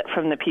withhold it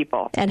from the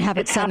people. And have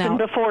it sent out. It's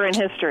happened before in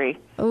history.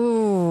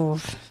 Ooh,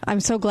 I'm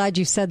so glad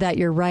you said that.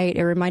 You're right.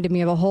 It reminded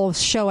me of a whole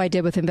show I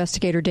did with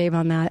Investigator Dave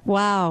on that.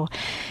 Wow.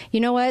 You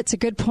know what? It's a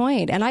good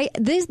point. And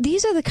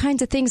these are the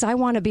kinds of things I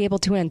want to be able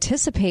to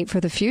anticipate for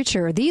the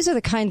future. These are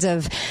the kinds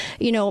of,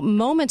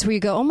 moments where you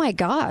go, oh my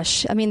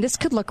gosh, I mean, this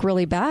could look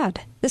really bad.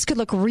 This could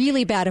look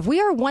really bad. If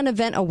we are one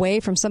event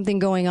away from something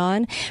going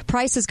on,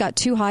 prices got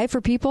too high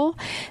for people,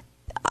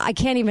 I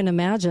can't even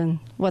imagine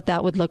what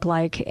that would look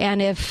like.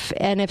 And if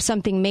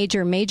something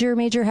major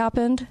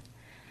happened,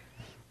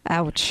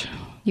 ouch.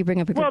 You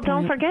bring up a good point.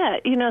 Well, don't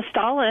forget,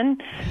 Stalin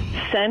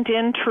sent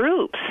in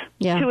troops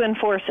to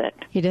enforce it.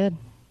 He did.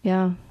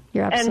 Yeah,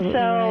 you're absolutely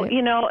right.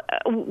 And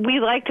so,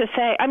 we like to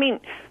say,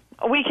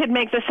 we could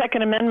make the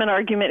Second Amendment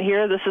argument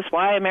here. This is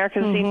why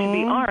Americans need to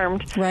be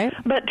armed. Right.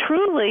 But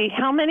truly,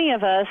 how many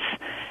of us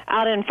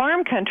out in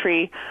farm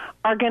country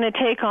are going to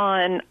take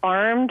on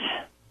armed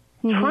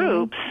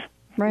troops,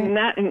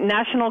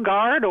 National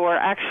Guard or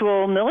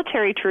actual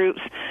military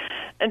troops,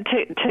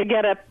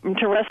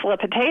 to wrestle a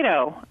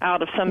potato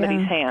out of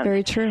somebody's hand?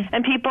 Very true.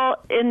 And people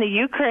in the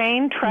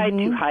Ukraine tried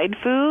to hide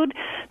food.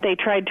 They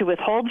tried to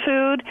withhold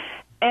food,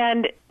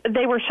 and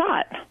they were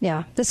shot.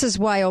 Yeah, this is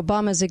why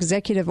Obama's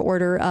executive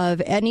order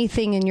of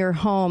anything in your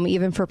home,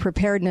 even for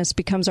preparedness,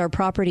 becomes our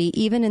property,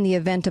 even in the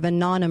event of a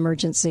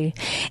non-emergency.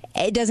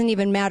 It doesn't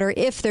even matter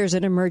if there's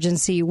an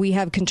emergency. We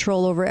have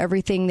control over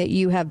everything that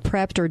you have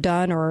prepped or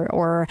done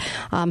or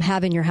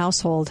have in your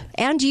household.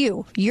 And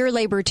your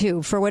labor,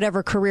 too, for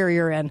whatever career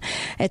you're in.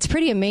 It's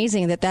pretty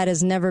amazing that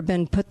has never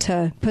been put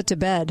to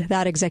bed,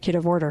 that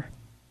executive order.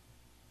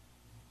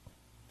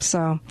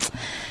 So...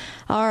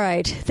 All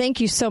right. Thank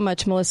you so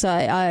much,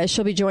 Melissa.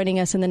 She'll be joining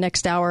us in the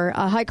next hour.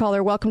 Hi,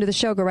 caller. Welcome to the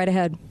show. Go right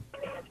ahead.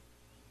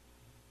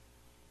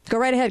 Go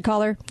right ahead,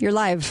 caller. You're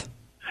live.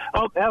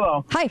 Oh,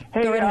 hello. Hi.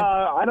 Hey, go right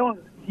ahead.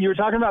 You were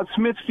talking about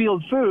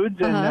Smithfield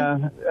Foods,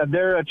 and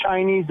they're a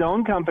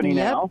Chinese-owned company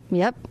now.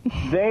 Yep.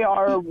 They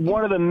are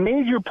one of the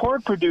major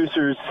pork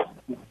producers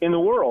in the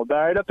world,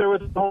 right up there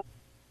with...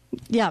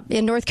 Yeah,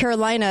 in North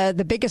Carolina,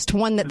 the biggest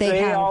one that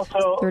they have,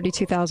 also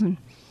 32,000.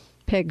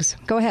 Pigs.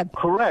 Go ahead.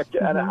 Correct.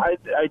 And I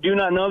do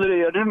not know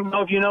I don't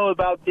know if you know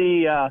about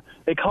they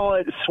call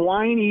it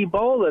swine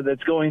Ebola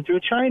that's going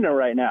through China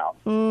right now.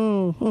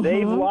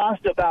 They've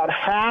lost about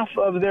half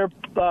of their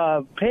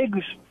pigs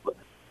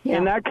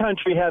in that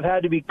country have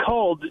had to be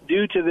culled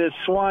due to this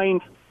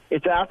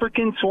it's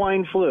African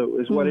swine flu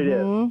is what it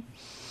is.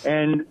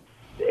 And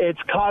it's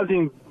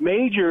causing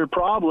major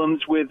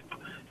problems with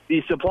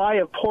the supply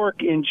of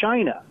pork in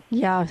China.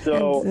 Yeah.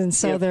 So, and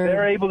so if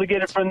they're able to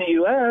get it from the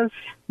U.S.,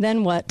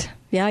 then what?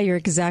 Yeah, you're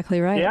exactly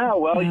right. Yeah,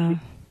 well,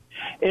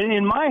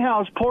 in my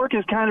house, pork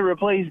has kind of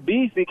replaced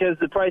beef because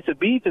the price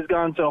of beef has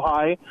gone so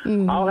high.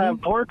 I'll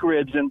have pork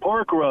ribs and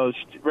pork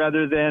roast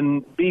rather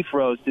than beef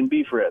roast and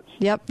beef ribs.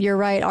 Yep, you're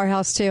right. Our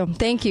house, too.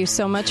 Thank you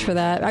so much for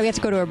that. I have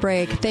to go to a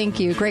break.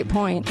 Thank you. Great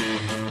point.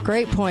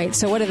 Great point.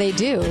 So what do they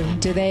do?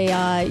 Do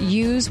they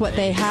use what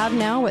they have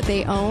now, what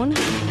they own,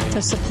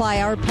 to supply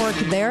our pork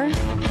there?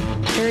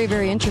 Very,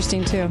 very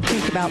interesting to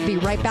think about. Be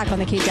right back on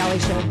the Kate Daly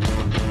Show.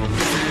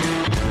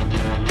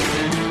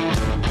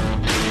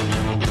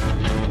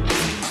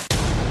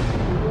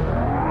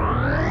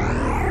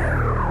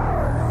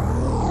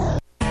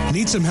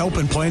 Need some help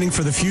in planning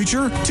for the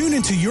future? Tune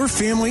into Your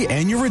Family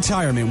and Your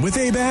Retirement with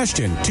Abe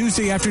Ashton,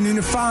 Tuesday afternoon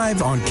at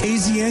 5 on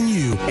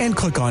KZNU, and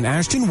click on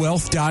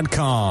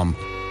AshtonWealth.com.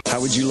 How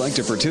would you like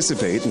to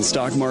participate in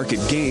stock market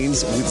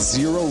gains with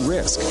zero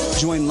risk?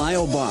 Join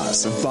Lyle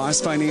Boss of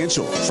Boss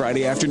Financial,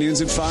 Friday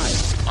afternoons at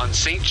 5 on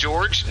St.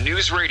 George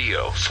News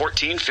Radio,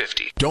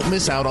 1450. Don't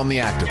miss out on the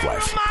active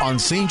life on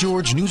St.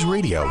 George News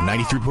Radio,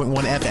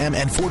 93.1 FM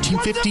and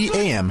 1450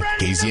 AM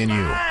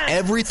KZNU.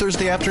 Every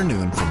Thursday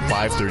afternoon from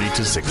 5:30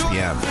 to 6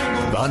 p.m.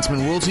 The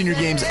Huntsman World Senior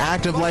Games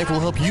Active Life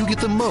will help you get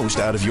the most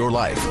out of your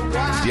life.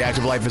 The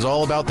Active Life is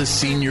all about the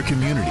senior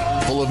community,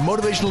 full of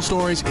motivational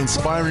stories,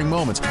 inspiring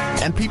moments,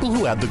 and people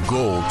who add the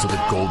gold to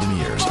the golden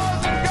years.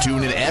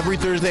 Tune in every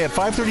Thursday at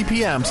 5:30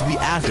 p.m. to The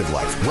Active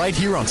Life, right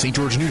here on St.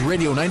 George News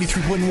Radio,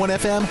 93.1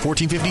 FM,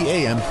 1450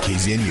 AM,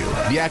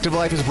 KZNU. The Active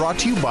Life is brought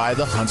to you by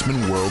the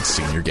Huntsman World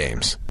Senior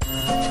Games.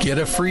 Get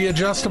a free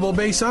adjustable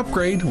base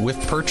upgrade with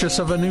purchase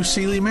of a new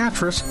Sealy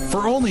mattress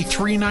for only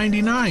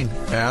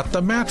 $3.99 at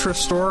the Mattress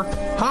Store.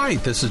 Hi,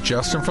 this is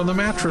Justin from the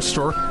Mattress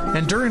Store,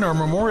 and during our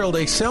Memorial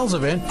Day sales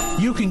event,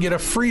 you can get a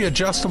free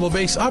adjustable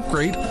base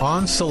upgrade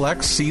on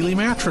select Sealy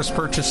mattress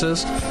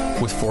purchases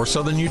with 4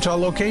 Southern Utah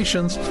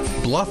locations: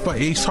 Bluff by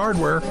Ace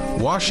Hardware,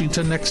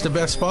 Washington next to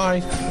Best Buy,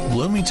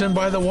 Bloomington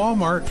by the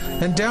Walmart,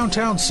 and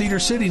downtown Cedar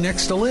City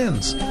next to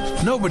Lynn's.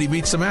 Nobody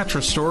beats the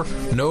Mattress Store.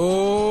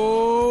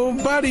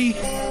 Nobody.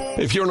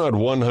 If you're not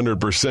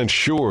 100%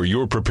 sure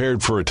you're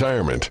prepared for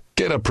retirement,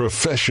 get a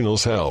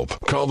professional's help.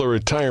 Call the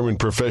retirement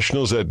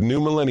professionals at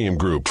New Millennium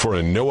Group for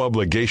a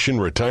no-obligation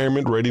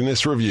retirement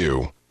readiness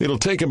review. It'll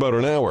take about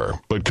an hour,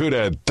 but could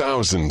add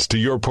thousands to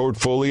your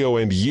portfolio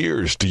and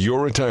years to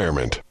your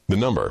retirement. The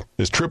number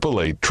is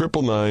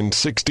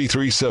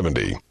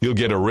 888-999-6370. You'll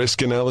get a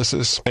risk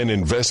analysis, an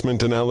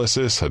investment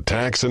analysis, a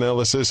tax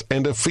analysis,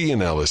 and a fee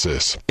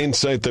analysis.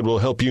 Insight that will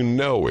help you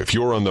know if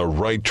you're on the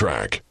right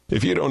track.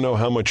 If you don't know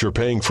how much you're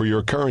paying for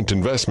your current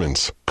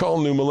investments,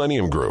 call New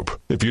Millennium Group.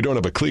 If you don't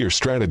have a clear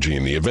strategy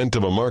in the event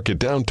of a market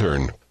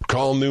downturn,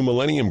 call New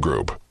Millennium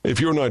Group.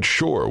 If you're not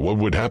sure what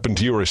would happen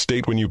to your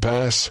estate when you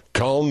pass,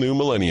 call New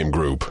Millennium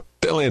Group.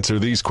 They'll answer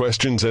these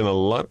questions and a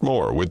lot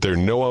more with their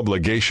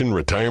no-obligation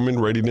retirement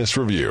readiness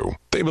review.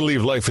 They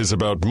believe life is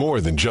about more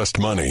than just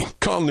money.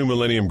 Call New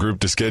Millennium Group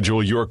to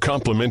schedule your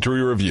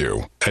complimentary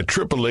review at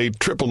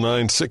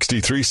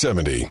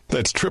 888-999-6370.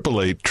 That's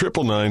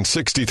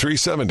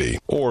 888-999-6370.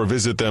 Or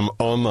visit them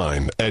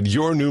online at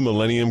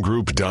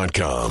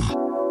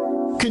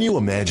yournewmillenniumgroup.com. Can you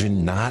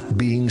imagine not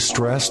being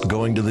stressed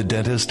going to the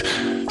dentist?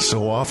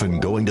 So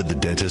often going to the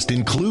dentist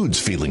includes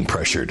feeling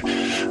pressured.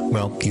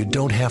 Well, you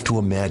don't have to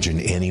imagine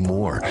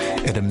anymore.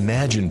 At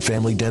Imagine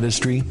Family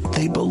Dentistry,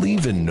 they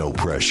believe in no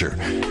pressure.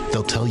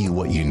 They'll tell you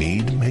what you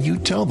need, and you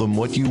tell them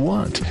what you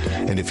want.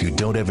 And if you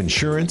don't have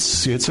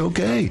insurance, it's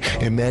okay.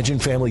 Imagine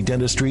Family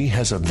Dentistry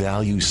has a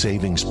value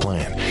savings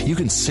plan. You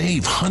can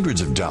save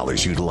hundreds of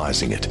dollars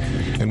utilizing it.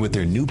 And with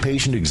their new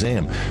patient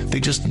exam, they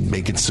just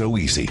make it so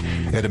easy.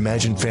 At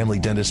Imagine Family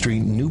Dentistry,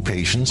 new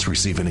patients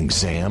receive an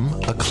exam,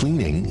 a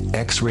cleaning,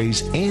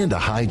 x-rays, and a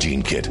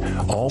hygiene kit,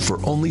 all for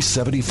only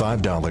 $75.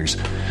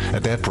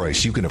 At that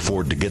price, you can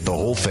afford to get the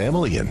whole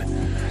family in.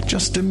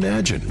 Just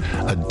imagine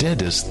a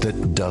dentist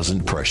that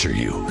doesn't pressure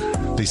you.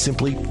 They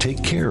simply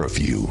take care of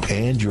you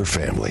and your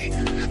family.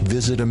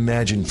 Visit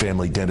Imagine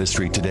Family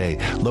Dentistry today,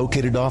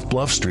 located off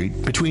Bluff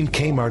Street between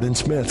Kmart and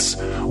Smith's,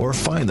 or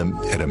find them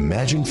at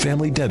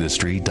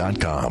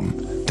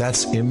ImagineFamilyDentistry.com.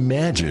 That's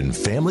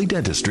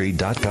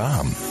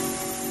ImagineFamilyDentistry.com.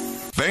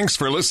 Thanks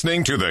for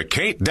listening to The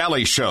Kate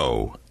Daly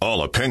Show.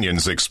 All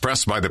opinions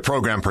expressed by the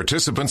program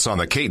participants on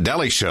The Kate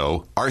Daly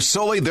Show are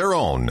solely their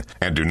own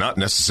and do not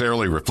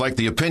necessarily reflect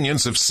the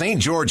opinions of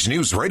St. George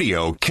News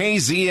Radio,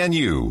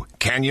 KZNU,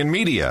 Canyon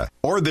Media,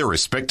 or their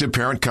respective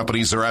parent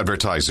companies or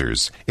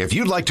advertisers. If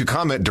you'd like to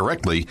comment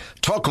directly,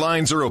 talk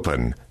lines are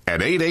open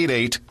at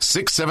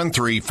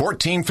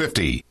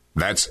 888-673-1450.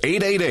 That's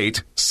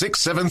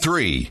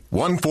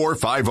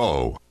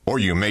 888-673-1450. Or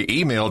you may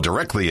email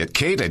directly at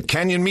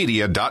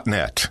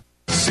kate@canyonmedia.net.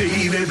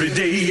 Save every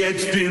day at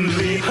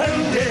Finley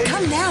Hyundai.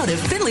 Come now to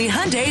Finley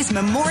Hyundai's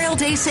Memorial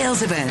Day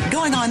sales event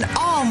going on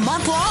all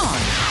month long.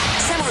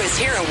 Summer is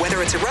here, and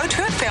whether it's a road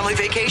trip, family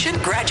vacation,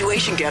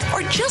 graduation gift,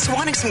 or just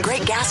wanting some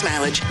great gas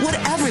mileage,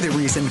 whatever the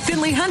reason,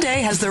 Finley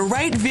Hyundai has the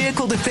right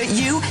vehicle to fit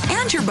you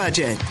and your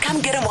budget. Come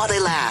get them while they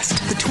last.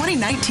 The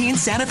 2019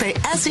 Santa Fe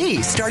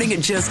SE starting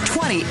at just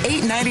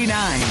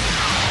 $28,999.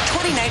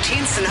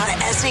 2019 Sonata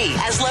SE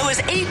as low as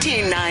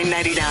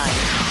 $18,999.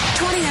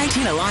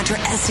 2019 Elantra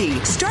SE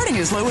starting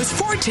as low as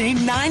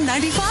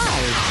 $14,995.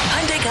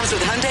 Hyundai comes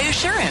with Hyundai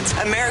Assurance,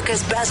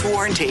 America's best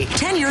warranty.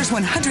 10 years,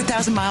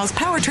 100,000 miles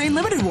powertrain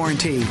limited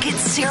warranty. Get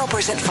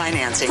 0%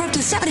 financing for up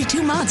to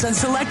 72 months on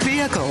select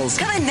vehicles.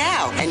 Come in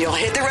now and you'll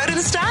hit the road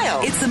in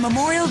style. It's the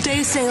Memorial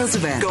Day sales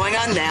event going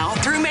on now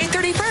through May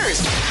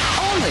 31st.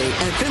 Only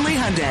at Finley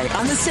Hyundai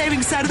on the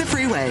savings side of the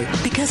freeway,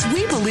 because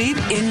we believe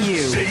in you.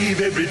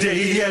 Save every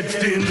day at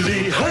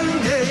Finley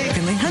Hyundai.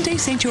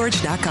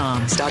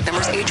 FinleyHyundaiSt.George.com. Stock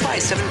numbers HY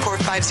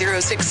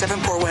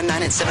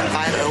 74506741 and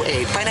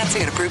 7508.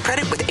 Financing and approved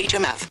credit with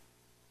HMF.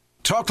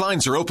 Talk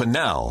lines are open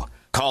now.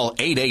 Call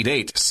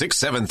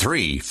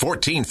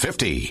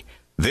 888-673-1450.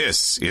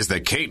 This is the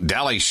Kate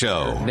Daly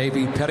Show.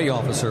 Navy Petty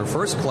Officer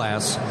First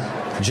Class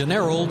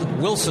Generald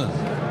Wilson.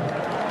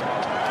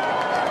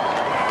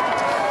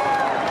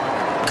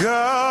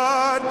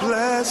 God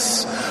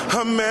bless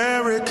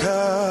America,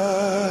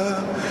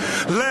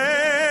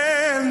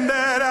 land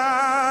that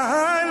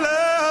I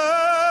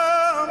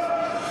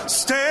love.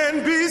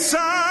 Stand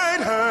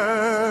beside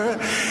her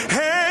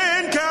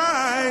and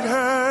guide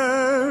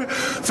her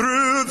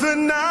through the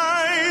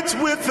night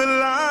with the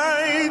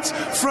lights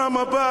from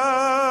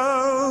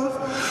above,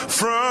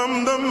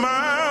 from the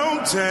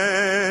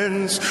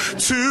mountains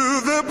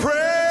to the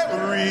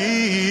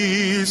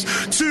prairies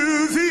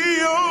to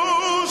the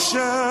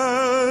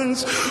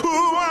oceans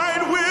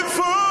white with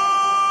foam.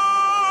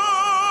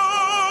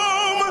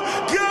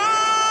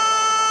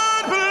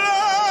 God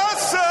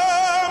bless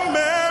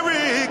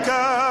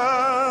America,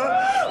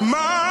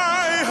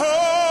 my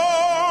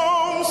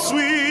home,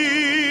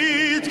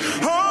 sweet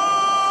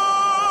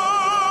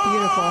home.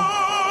 Beautiful.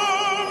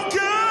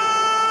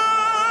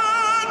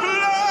 God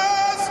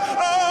bless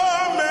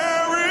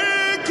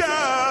America,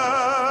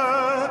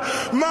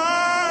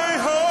 my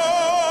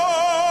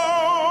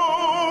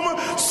home,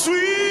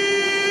 sweet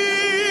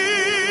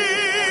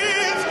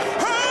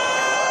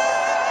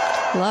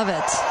home. Love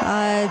it.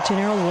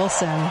 General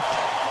Wilson.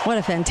 What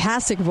a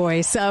fantastic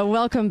voice.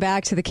 Welcome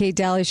back to the Kate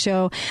Daly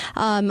Show.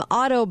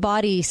 Auto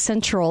Body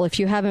Central. If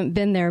you haven't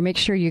been there, make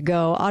sure you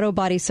go. Auto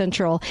Body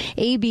Central,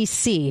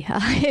 ABC.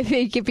 If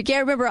you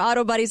can't remember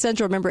Auto Body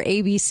Central, remember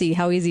ABC.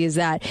 How easy is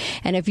that?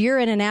 And if you're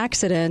in an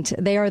accident,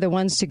 they are the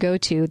ones to go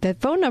to. The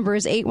phone number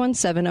is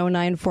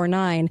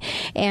 817-0949.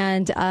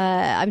 And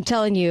I'm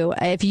telling you,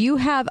 if you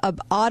have an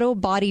auto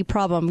body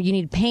problem, you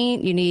need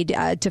paint, you need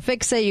to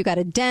fix it, you got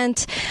a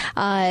dent,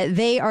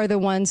 they are the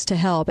ones to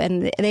help.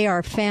 And they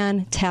are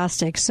fantastic.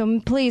 So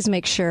please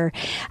make sure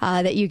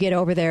that you get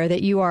over there,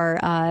 that you are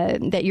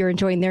that you're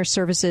enjoying their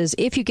services.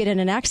 If you get in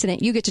an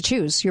accident, you get to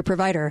choose your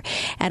provider.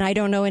 And I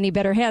don't know any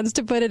better hands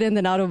to put it in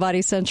than Auto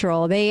Body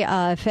Central. They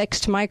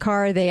fixed my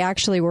car. They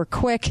actually were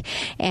quick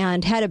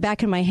and had it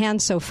back in my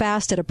hand so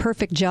fast, did a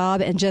perfect job,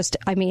 and just,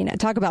 I mean,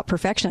 talk about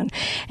perfection.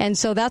 And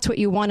so that's what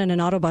you want in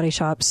an auto body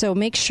shop. So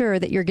make sure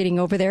that you're getting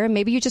over there. And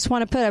maybe you just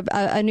want to put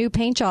a new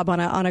paint job on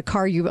a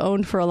car you've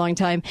owned for a long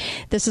time.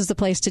 This is the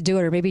place to do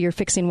it. Or maybe you're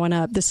fixing one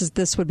up. This is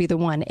this would be the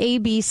one.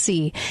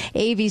 ABC,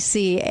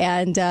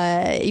 and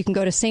you can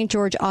go to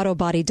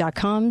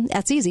stgeorgeautobody.com.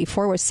 That's easy.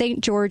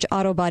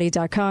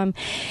 stgeorgeautobody.com.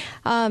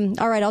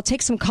 All right, I'll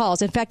take some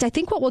calls. In fact, I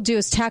think what we'll do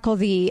is tackle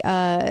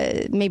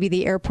maybe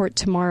the airport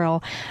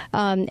tomorrow,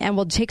 and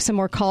we'll take some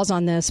more calls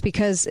on this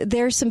because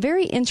there's some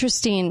very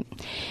interesting.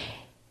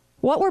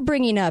 What we're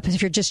bringing up,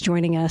 if you're just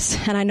joining us,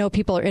 and I know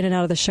people are in and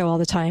out of the show all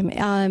the time,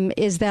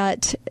 is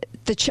that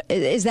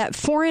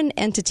foreign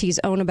entities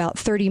own about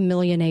 30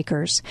 million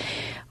acres.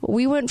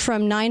 We went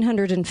from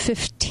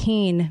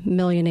 915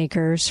 million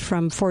acres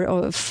from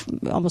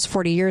almost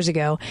 40 years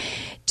ago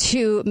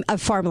to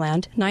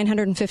farmland,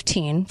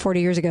 915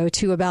 40 years ago,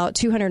 to about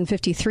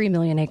 253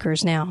 million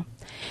acres now.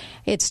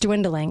 It's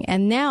dwindling.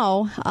 And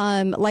now,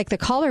 like the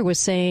caller was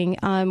saying,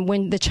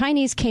 when the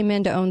Chinese came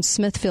in to own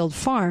Smithfield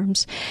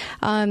Farms,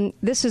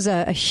 this is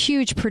a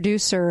huge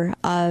producer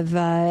of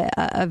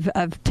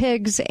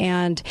pigs,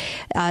 and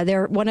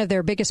one of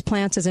their biggest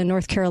plants is in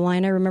North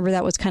Carolina. Remember,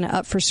 that was kind of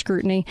up for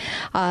scrutiny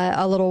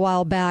a little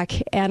while back,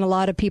 and a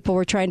lot of people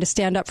were trying to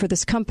stand up for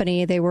this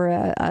company. They were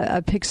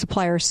a pig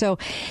supplier. So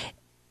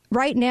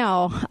right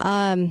now,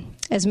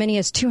 as many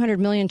as 200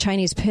 million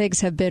Chinese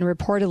pigs have been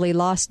reportedly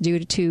lost due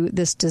to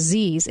this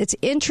disease. It's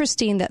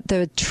interesting that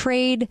the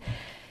trade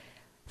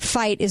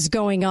fight is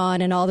going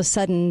on, and all of a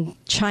sudden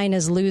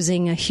China's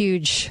losing a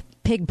huge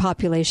pig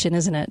population,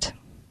 isn't it?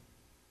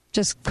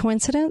 Just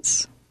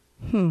coincidence?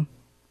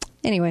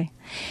 Anyway,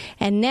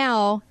 and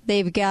now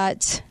they've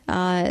got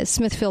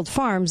Smithfield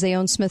Farms. They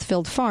own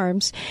Smithfield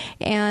Farms,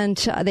 and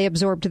they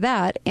absorbed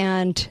that,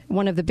 and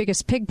one of the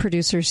biggest pig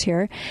producers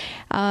here.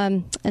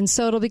 And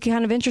so it'll be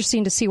kind of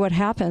interesting to see what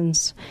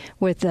happens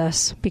with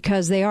this,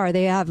 because they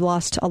have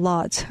lost a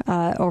lot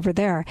over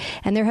there.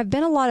 And there have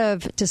been a lot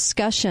of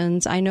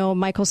discussions. I know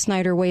Michael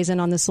Snyder weighs in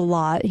on this a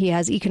lot. He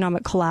has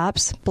Economic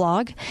Collapse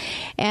blog,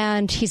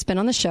 and he's been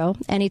on the show,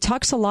 and he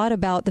talks a lot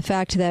about the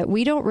fact that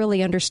we don't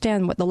really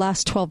understand what the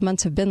last 12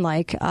 months have been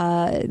like,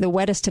 the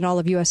wettest in all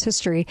of U.S.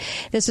 history.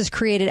 This has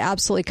created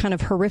absolutely kind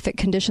of horrific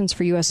conditions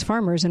for U.S.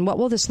 farmers. And what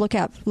will this look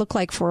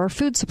like for our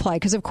food supply?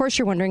 Because, of course,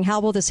 you're wondering,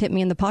 how will this hit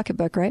me in the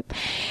pocketbook, right?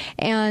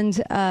 And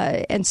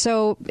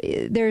so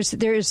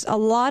there's a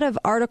lot of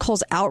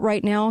articles out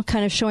right now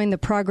kind of showing the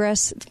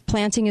progress.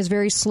 Planting is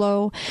very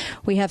slow.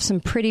 We have some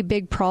pretty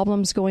big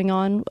problems going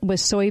on with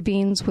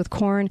soybeans, with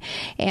corn,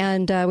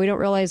 and we don't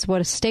realize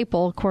what a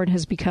staple corn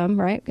has become,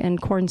 right? And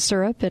corn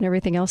syrup and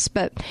everything else.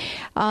 But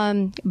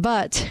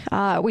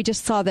we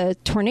just saw the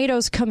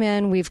tornadoes come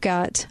in. We've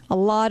got a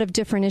lot of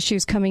different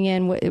issues coming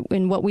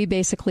in what we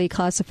basically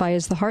classify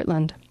as the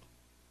heartland.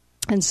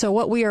 And so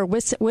what we are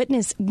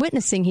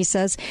witnessing, he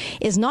says,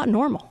 is not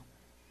normal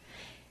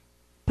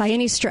by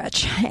any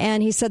stretch.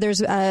 And he said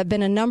there's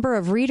been a number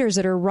of readers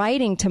that are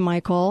writing to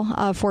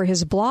Michael for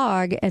his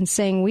blog and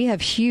saying we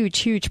have huge,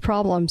 huge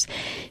problems.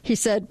 He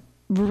said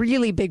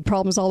really big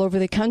problems all over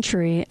the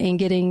country in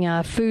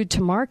getting food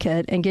to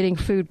market and getting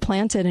food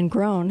planted and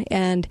grown.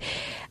 And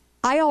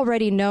I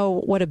already know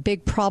what a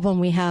big problem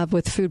we have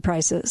with food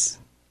prices.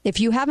 If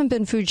you haven't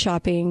been food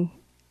shopping,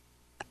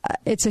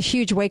 it's a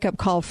huge wake-up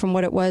call from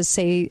what it was,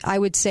 I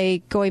would say,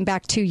 going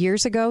back 2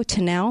 years ago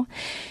to now.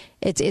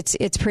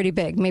 It's pretty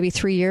big, maybe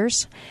 3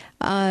 years.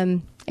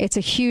 It's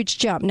a huge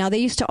jump. Now, they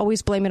used to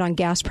always blame it on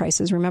gas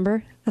prices,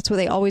 remember? That's what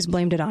they always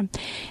blamed it on.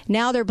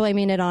 Now they're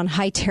blaming it on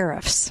high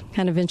tariffs.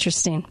 Kind of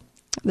interesting,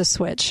 the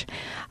switch.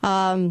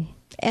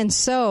 And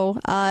so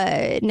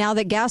now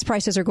that gas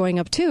prices are going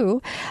up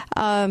too,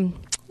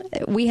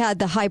 we had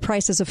the high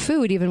prices of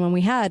food even when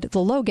we had the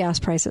low gas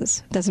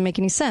prices. Doesn't make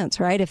any sense,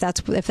 right? If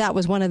that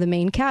was one of the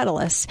main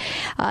catalysts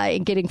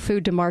in getting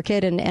food to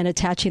market and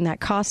attaching that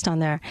cost on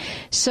there.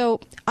 So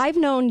I've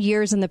known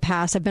years in the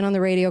past, I've been on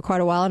the radio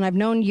quite a while, and I've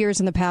known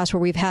years in the past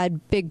where we've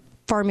had big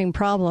farming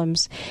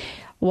problems.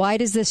 Why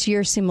does this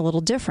year seem a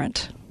little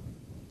different?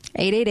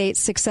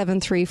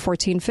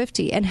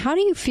 888-673-1450. And how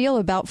do you feel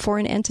about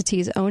foreign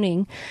entities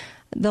owning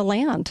the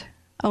land,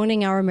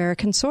 owning our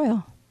American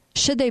soil?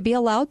 Should they be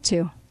allowed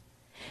to?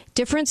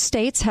 Different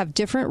states have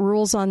different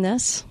rules on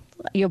this.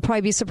 You'll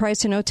probably be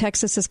surprised to know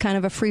Texas is kind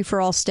of a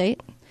free-for-all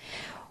state.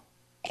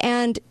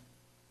 And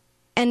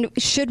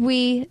should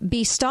we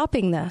be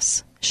stopping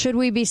this? Should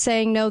we be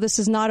saying, no, this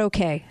is not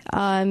okay,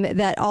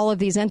 that all of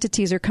these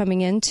entities are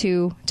coming in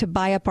to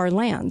buy up our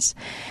lands?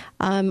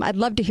 I'd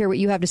love to hear what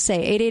you have to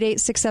say.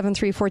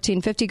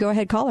 888-673-1450. Go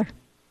ahead, caller.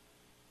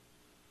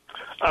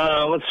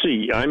 Let's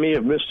see. I may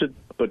have missed it,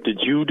 but did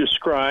you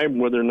describe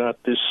whether or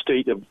not this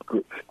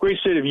great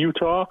state of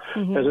Utah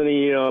has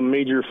any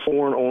major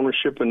foreign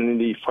ownership in any of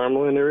the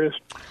farmland areas?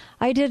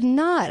 I did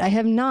not. I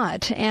have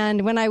not.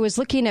 And when I was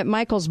looking at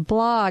Michael's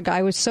blog,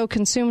 I was so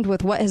consumed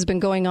with what has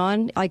been going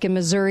on, like in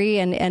Missouri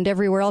and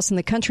everywhere else in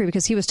the country,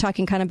 because he was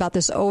talking kind of about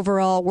this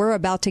overall, we're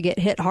about to get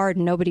hit hard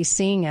and nobody's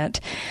seeing it.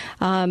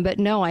 But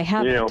no, I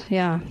haven't.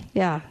 Yeah.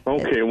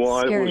 Okay, well,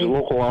 it was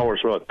local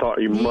hours, so I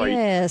thought you might.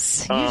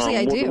 Yes, usually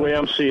I do. The way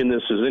I'm seeing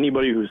this is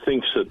anybody who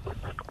thinks that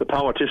the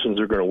politicians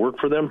are going to work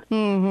for them,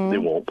 they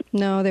won't.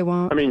 No, they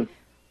won't. I mean,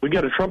 we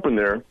got a Trump in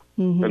there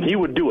and he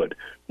would do it.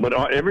 But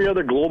every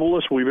other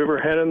globalist we've ever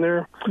had in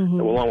there,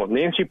 along with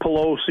Nancy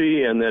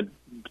Pelosi and that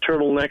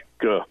turtleneck,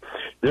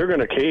 they're going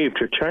to cave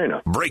to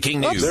China.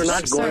 Breaking news. They're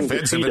not going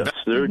to feed us.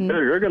 They're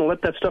going to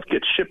let that stuff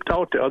get shipped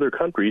out to other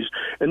countries,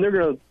 and they're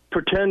going to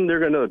pretend they're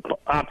going to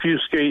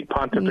obfuscate,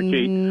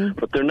 pontificate,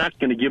 but they're not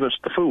going to give us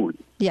the food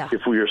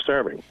if we are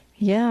starving.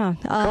 Yeah.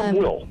 Trump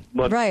will,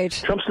 but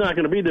Trump's not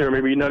going to be there,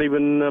 maybe not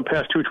even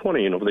past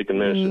 220, if they can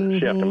manage to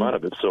shaft him out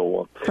of it.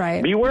 So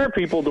beware,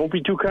 people. Don't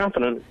be too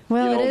confident.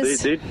 Well,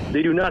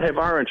 they do not have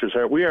our interests.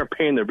 We are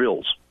paying their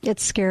bills.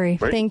 It's scary.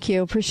 Right? Thank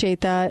you.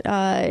 Appreciate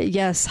that.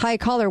 Yes. Hi,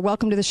 caller.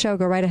 Welcome to the show.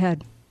 Go right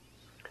ahead.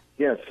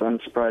 Yes, I'm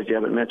surprised you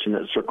haven't mentioned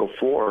that Circle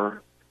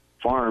 4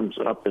 Farms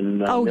up in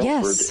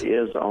Milford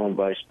is owned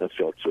by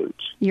Smithfield Foods.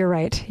 You're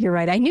right.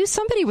 I knew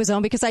somebody was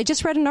owned because I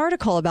just read an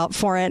article about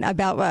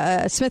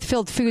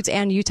Smithfield Foods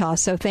and Utah.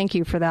 So thank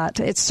you for that.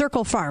 It's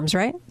Circle Farms,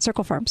 right?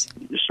 Circle Farms.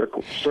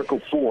 Circle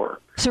 4.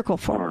 Circle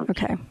 4. Farms.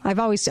 Okay. I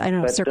know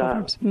Circle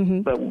Farms.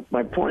 But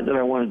my point that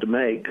I wanted to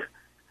make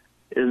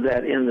is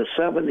that in the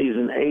 70s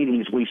and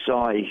 80s, we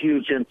saw a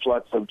huge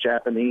influx of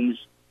Japanese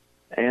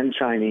and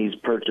Chinese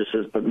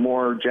purchases, but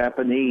more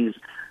Japanese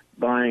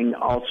buying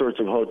all sorts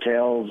of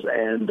hotels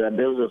and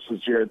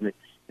businesses here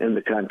in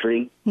the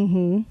country.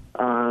 There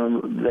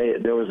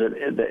was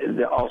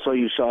also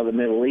you saw the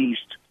Middle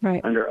East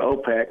under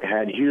OPEC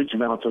had huge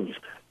amounts of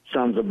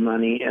sums of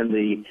money in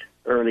the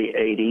early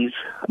 80s,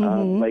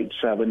 late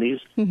 70s,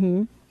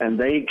 and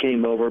they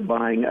came over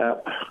buying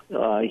up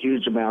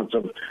huge amounts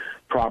of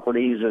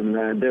properties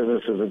and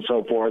businesses and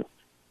so forth.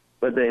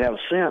 But they have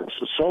since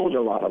sold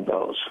a lot of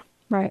those.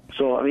 Right.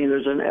 So, I mean,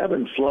 there's an ebb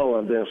and flow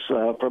of this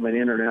from an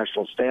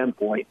international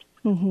standpoint.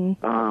 And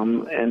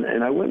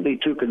I wouldn't be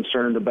too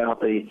concerned about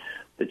the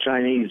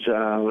Chinese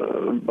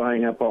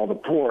buying up all the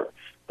pork.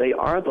 They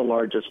are the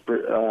largest.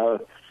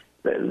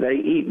 They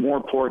eat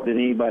more pork than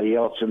anybody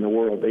else in the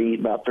world. They eat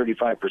about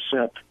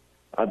 35%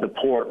 of the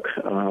pork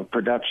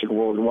production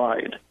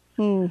worldwide.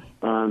 And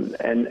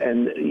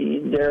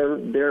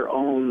their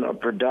own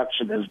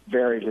production is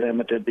very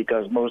limited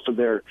because most of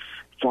their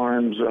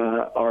farms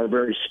are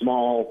very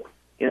small,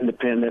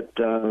 independent,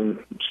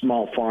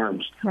 small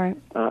farms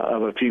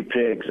of a few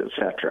pigs,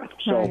 etc.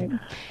 So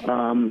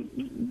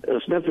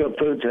Smithfield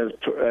Foods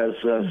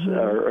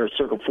or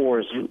Circle 4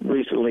 has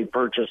recently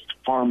purchased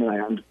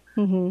farmland,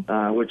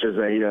 which is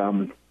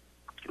a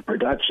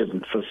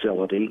production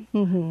facility.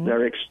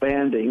 They're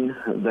expanding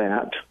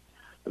that.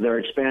 They're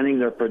expanding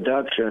their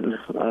production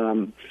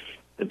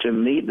to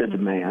meet the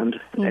demand,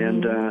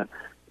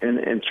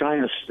 and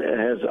China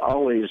has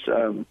always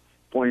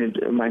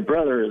pointed. My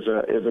brother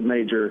is a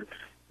major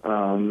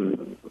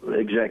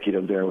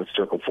executive there with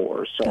Circle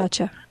 4, so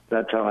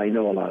that's how I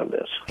know a lot of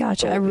this.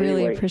 Gotcha. I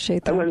really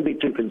appreciate that. I wouldn't be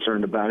too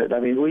concerned about it. I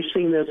mean, we've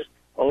seen this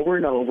over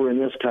and over in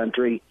this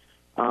country.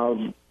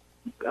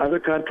 Other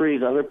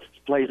countries, other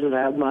places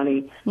have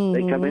money.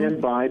 They come in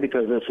and buy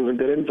because this is a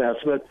good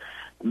investment.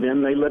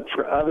 Then they look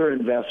for other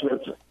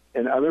investments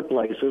in other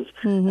places,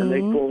 and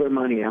they pull their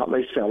money out,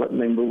 they sell it,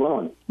 and they move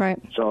on. Right.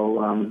 So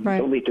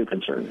don't be too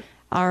concerned.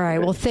 All right.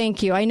 Well,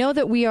 thank you. I know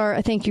that we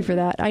are. Thank you for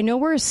that. I know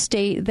we're a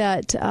state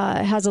that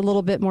has a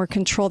little bit more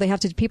control.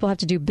 People have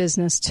to do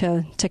business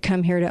to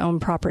come here to own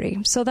property.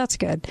 So that's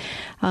good.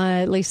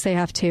 At least they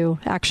have to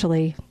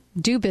actually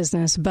do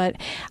business. But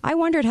I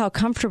wondered how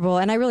comfortable,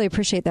 and I really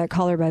appreciate that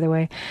caller, by the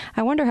way.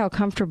 I wonder how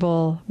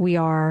comfortable we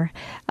are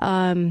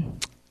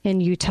in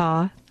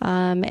Utah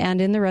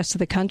and in the rest of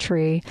the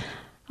country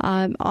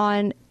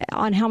on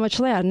how much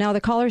land. Now,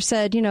 the caller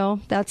said,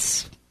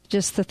 that's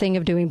just the thing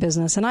of doing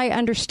business. And I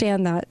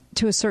understand that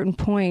to a certain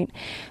point.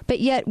 But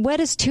yet, what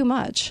is too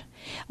much?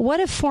 What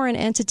if foreign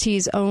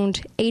entities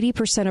owned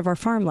 80% of our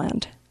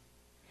farmland?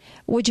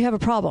 Would you have a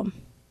problem?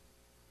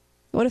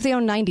 What if they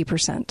own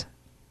 90%?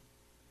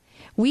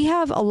 We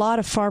have a lot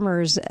of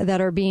farmers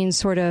that are being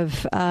sort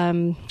of, I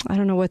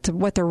don't know what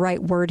the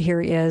right word here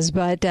is,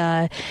 but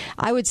I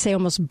would say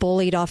almost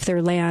bullied off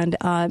their land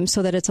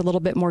so that it's a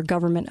little bit more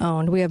government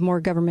owned. We have more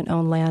government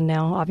owned land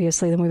now,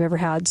 obviously, than we've ever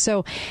had.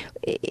 So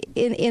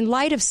in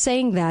light of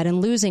saying that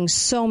and losing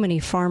so many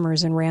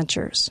farmers and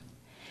ranchers,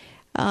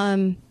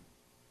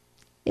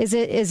 is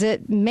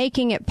it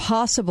making it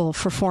possible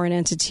for foreign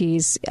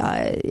entities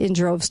in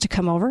droves to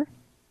come over?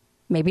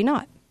 Maybe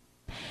not.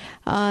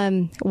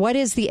 What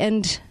is the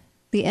end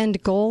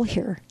goal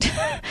here?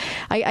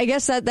 I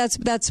guess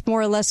that's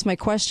more or less my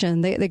question.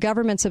 The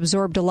government's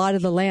absorbed a lot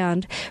of the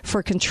land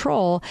for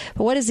control,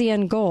 but what is the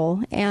end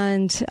goal?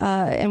 And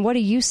what do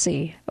you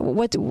see?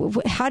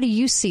 How do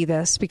you see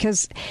this?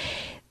 Because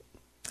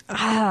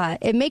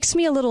it makes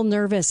me a little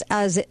nervous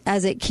as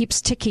it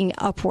keeps ticking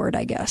upward,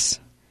 I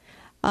guess.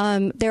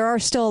 There are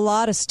still a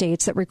lot of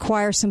states that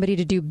require somebody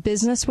to do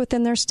business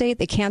within their state.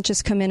 They can't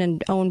just come in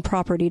and own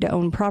property to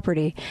own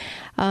property.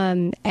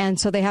 And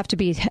so they have to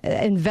be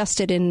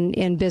invested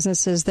in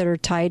businesses that are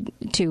tied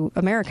to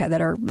America,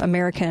 that are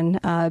American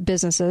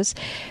businesses.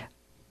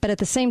 But at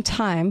the same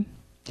time,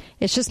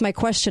 it's just my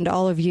question to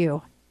all of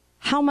you.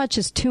 How much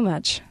is too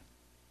much?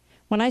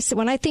 When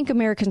I think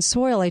American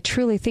soil, I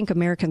truly think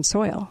American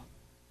soil.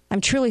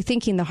 I'm truly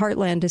thinking the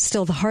heartland is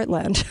still the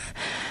heartland.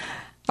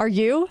 Are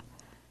you?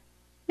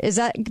 Does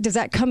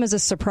that come as a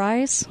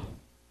surprise?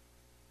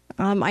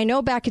 I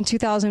know back in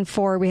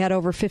 2004 we had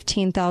over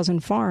 15,000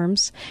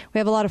 farms. We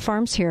have a lot of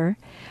farms here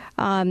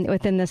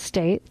within the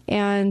state,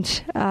 and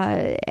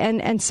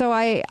so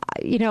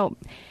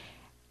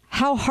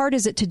how hard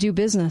is it to do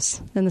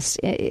business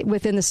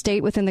within the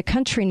state, within the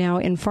country now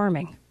in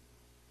farming?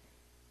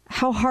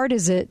 How hard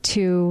is it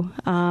to,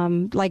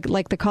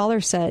 like the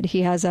caller said,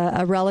 he has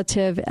a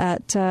relative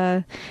at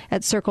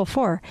Circle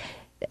 4.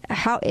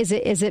 How is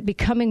it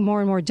becoming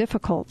more and more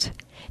difficult?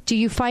 Do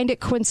you find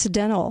it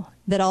coincidental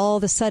that all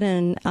of a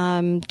sudden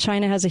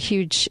China has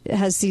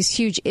these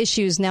huge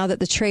issues now that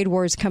the trade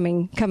war is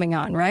coming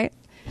on, right?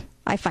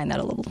 I find that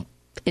a little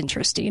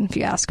interesting, if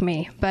you ask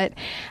me. But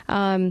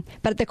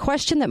the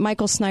question that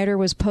Michael Snyder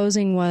was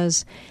posing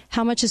was,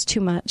 how much is too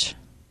much?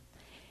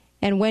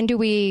 And when do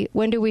we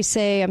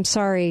say, I'm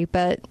sorry,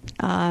 but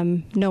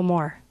no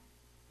more?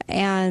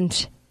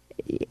 And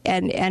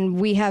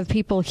we have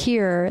people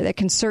here that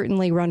can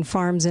certainly run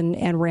farms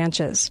and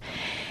ranches.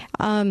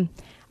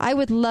 I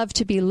would love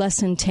to be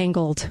less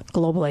entangled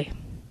globally.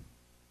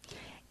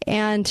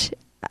 And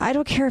I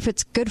don't care if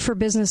it's good for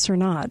business or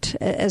not,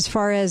 as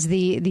far as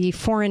the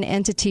foreign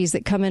entities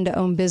that come in to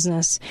own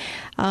business.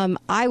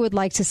 I would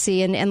like to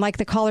see, and like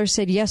the caller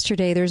said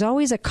yesterday, there's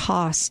always a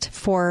cost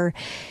for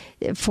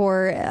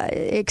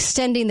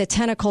extending the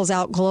tentacles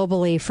out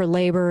globally for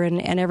labor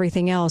and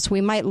everything else. We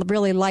might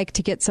really like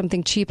to get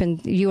something cheap,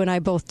 and you and I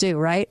both do,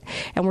 right?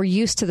 And we're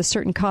used to the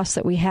certain costs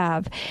that we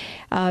have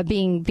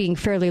being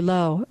fairly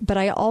low. But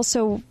I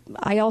also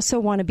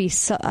want to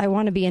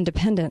be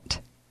independent.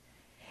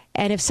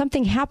 And if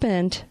something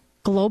happened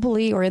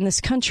globally or in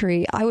this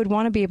country, I would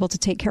want to be able to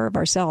take care of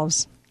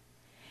ourselves.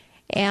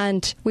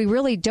 And we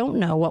really don't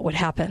know what would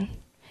happen.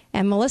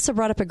 And Melissa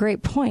brought up a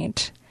great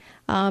point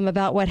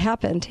about what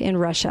happened in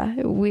Russia,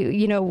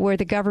 where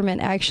the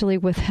government actually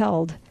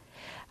withheld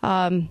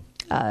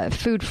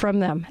food from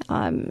them,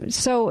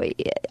 so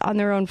on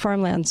their own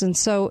farmlands. And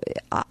so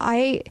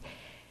I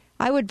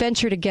would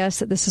venture to guess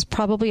that this is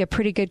probably a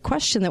pretty good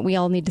question that we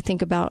all need to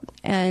think about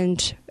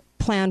and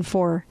plan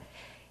for.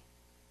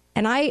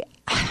 And I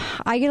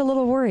get a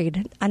little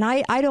worried, and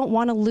I don't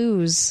want to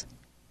lose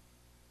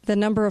the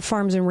number of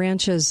farms and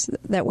ranches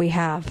that we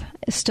have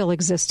still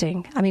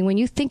existing. I mean, when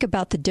you think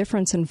about the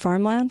difference in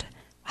farmland,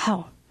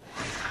 wow.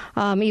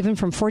 Even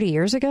from 40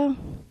 years ago,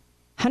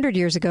 100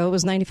 years ago, it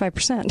was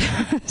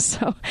 95%.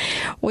 So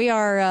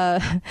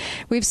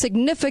we've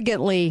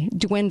significantly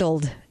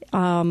dwindled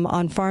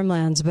on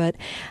farmlands, but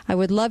I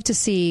would love to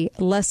see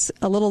a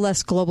little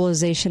less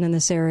globalization in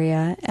this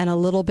area and a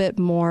little bit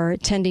more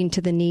tending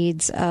to the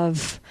needs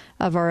of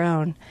our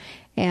own.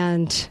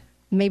 And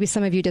maybe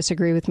some of you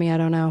disagree with me, I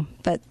don't know,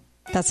 but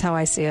that's how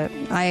I see it.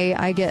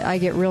 I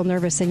get real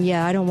nervous, and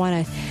I don't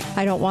want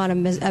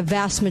a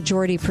vast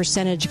majority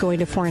percentage going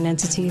to foreign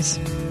entities.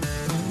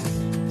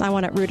 I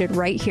want it rooted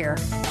right here,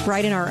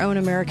 right in our own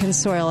American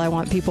soil. I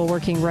want people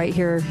working right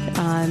here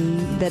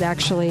that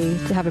actually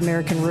have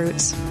American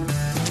roots.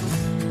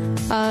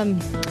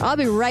 I'll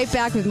be right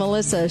back with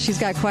Melissa. She's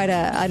got quite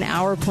an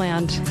hour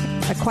planned,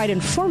 a quite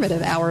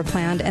informative hour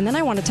planned. And then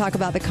I want to talk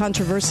about the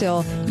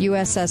controversial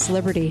USS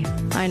Liberty.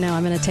 I know,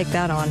 I'm going to take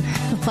that on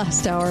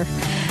last hour.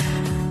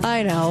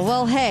 I know.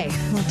 Well, hey,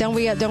 don't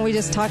we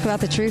just talk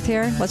about the truth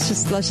here? Let's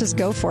just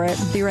go for it.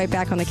 Be right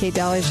back on the Kate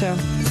Daly Show.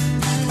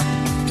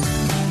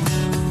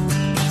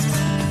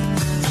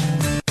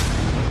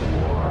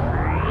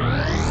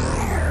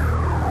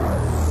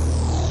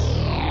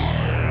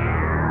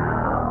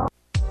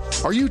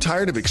 Are you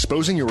tired of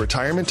exposing your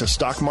retirement to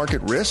stock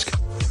market risk?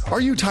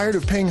 Are you tired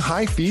of paying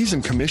high fees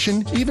and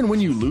commission even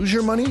when you lose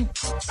your money?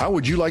 How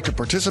would you like to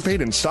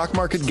participate in stock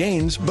market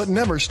gains but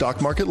never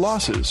stock market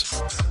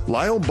losses?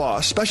 Lyle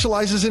Boss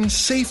specializes in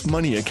safe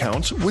money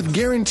accounts with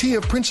guarantee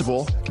of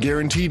principal,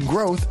 guaranteed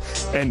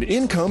growth, and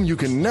income you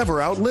can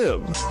never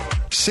outlive.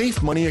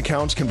 Safe money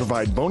accounts can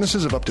provide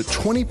bonuses of up to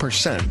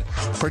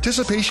 20%,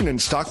 participation in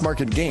stock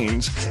market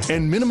gains,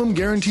 and minimum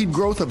guaranteed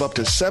growth of up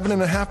to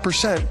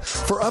 7.5%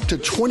 for up to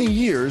 20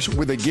 years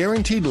with a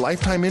guaranteed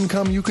lifetime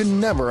income you can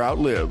never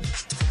outlive.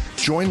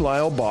 Join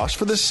Lyle Boss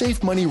for the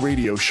Safe Money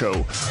Radio Show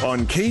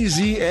on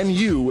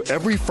KZNU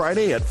every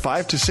Friday at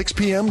 5 to 6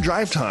 p.m.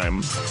 drive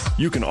time.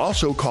 You can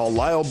also call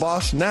Lyle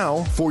Boss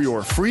now for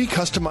your free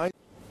customized...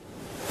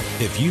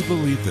 If you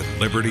believe that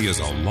liberty is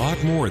a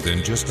lot more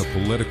than just a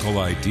political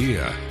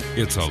idea,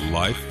 it's a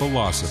life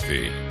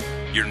philosophy.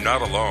 You're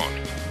not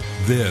alone.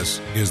 This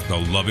is the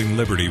Loving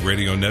Liberty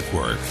Radio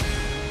Network.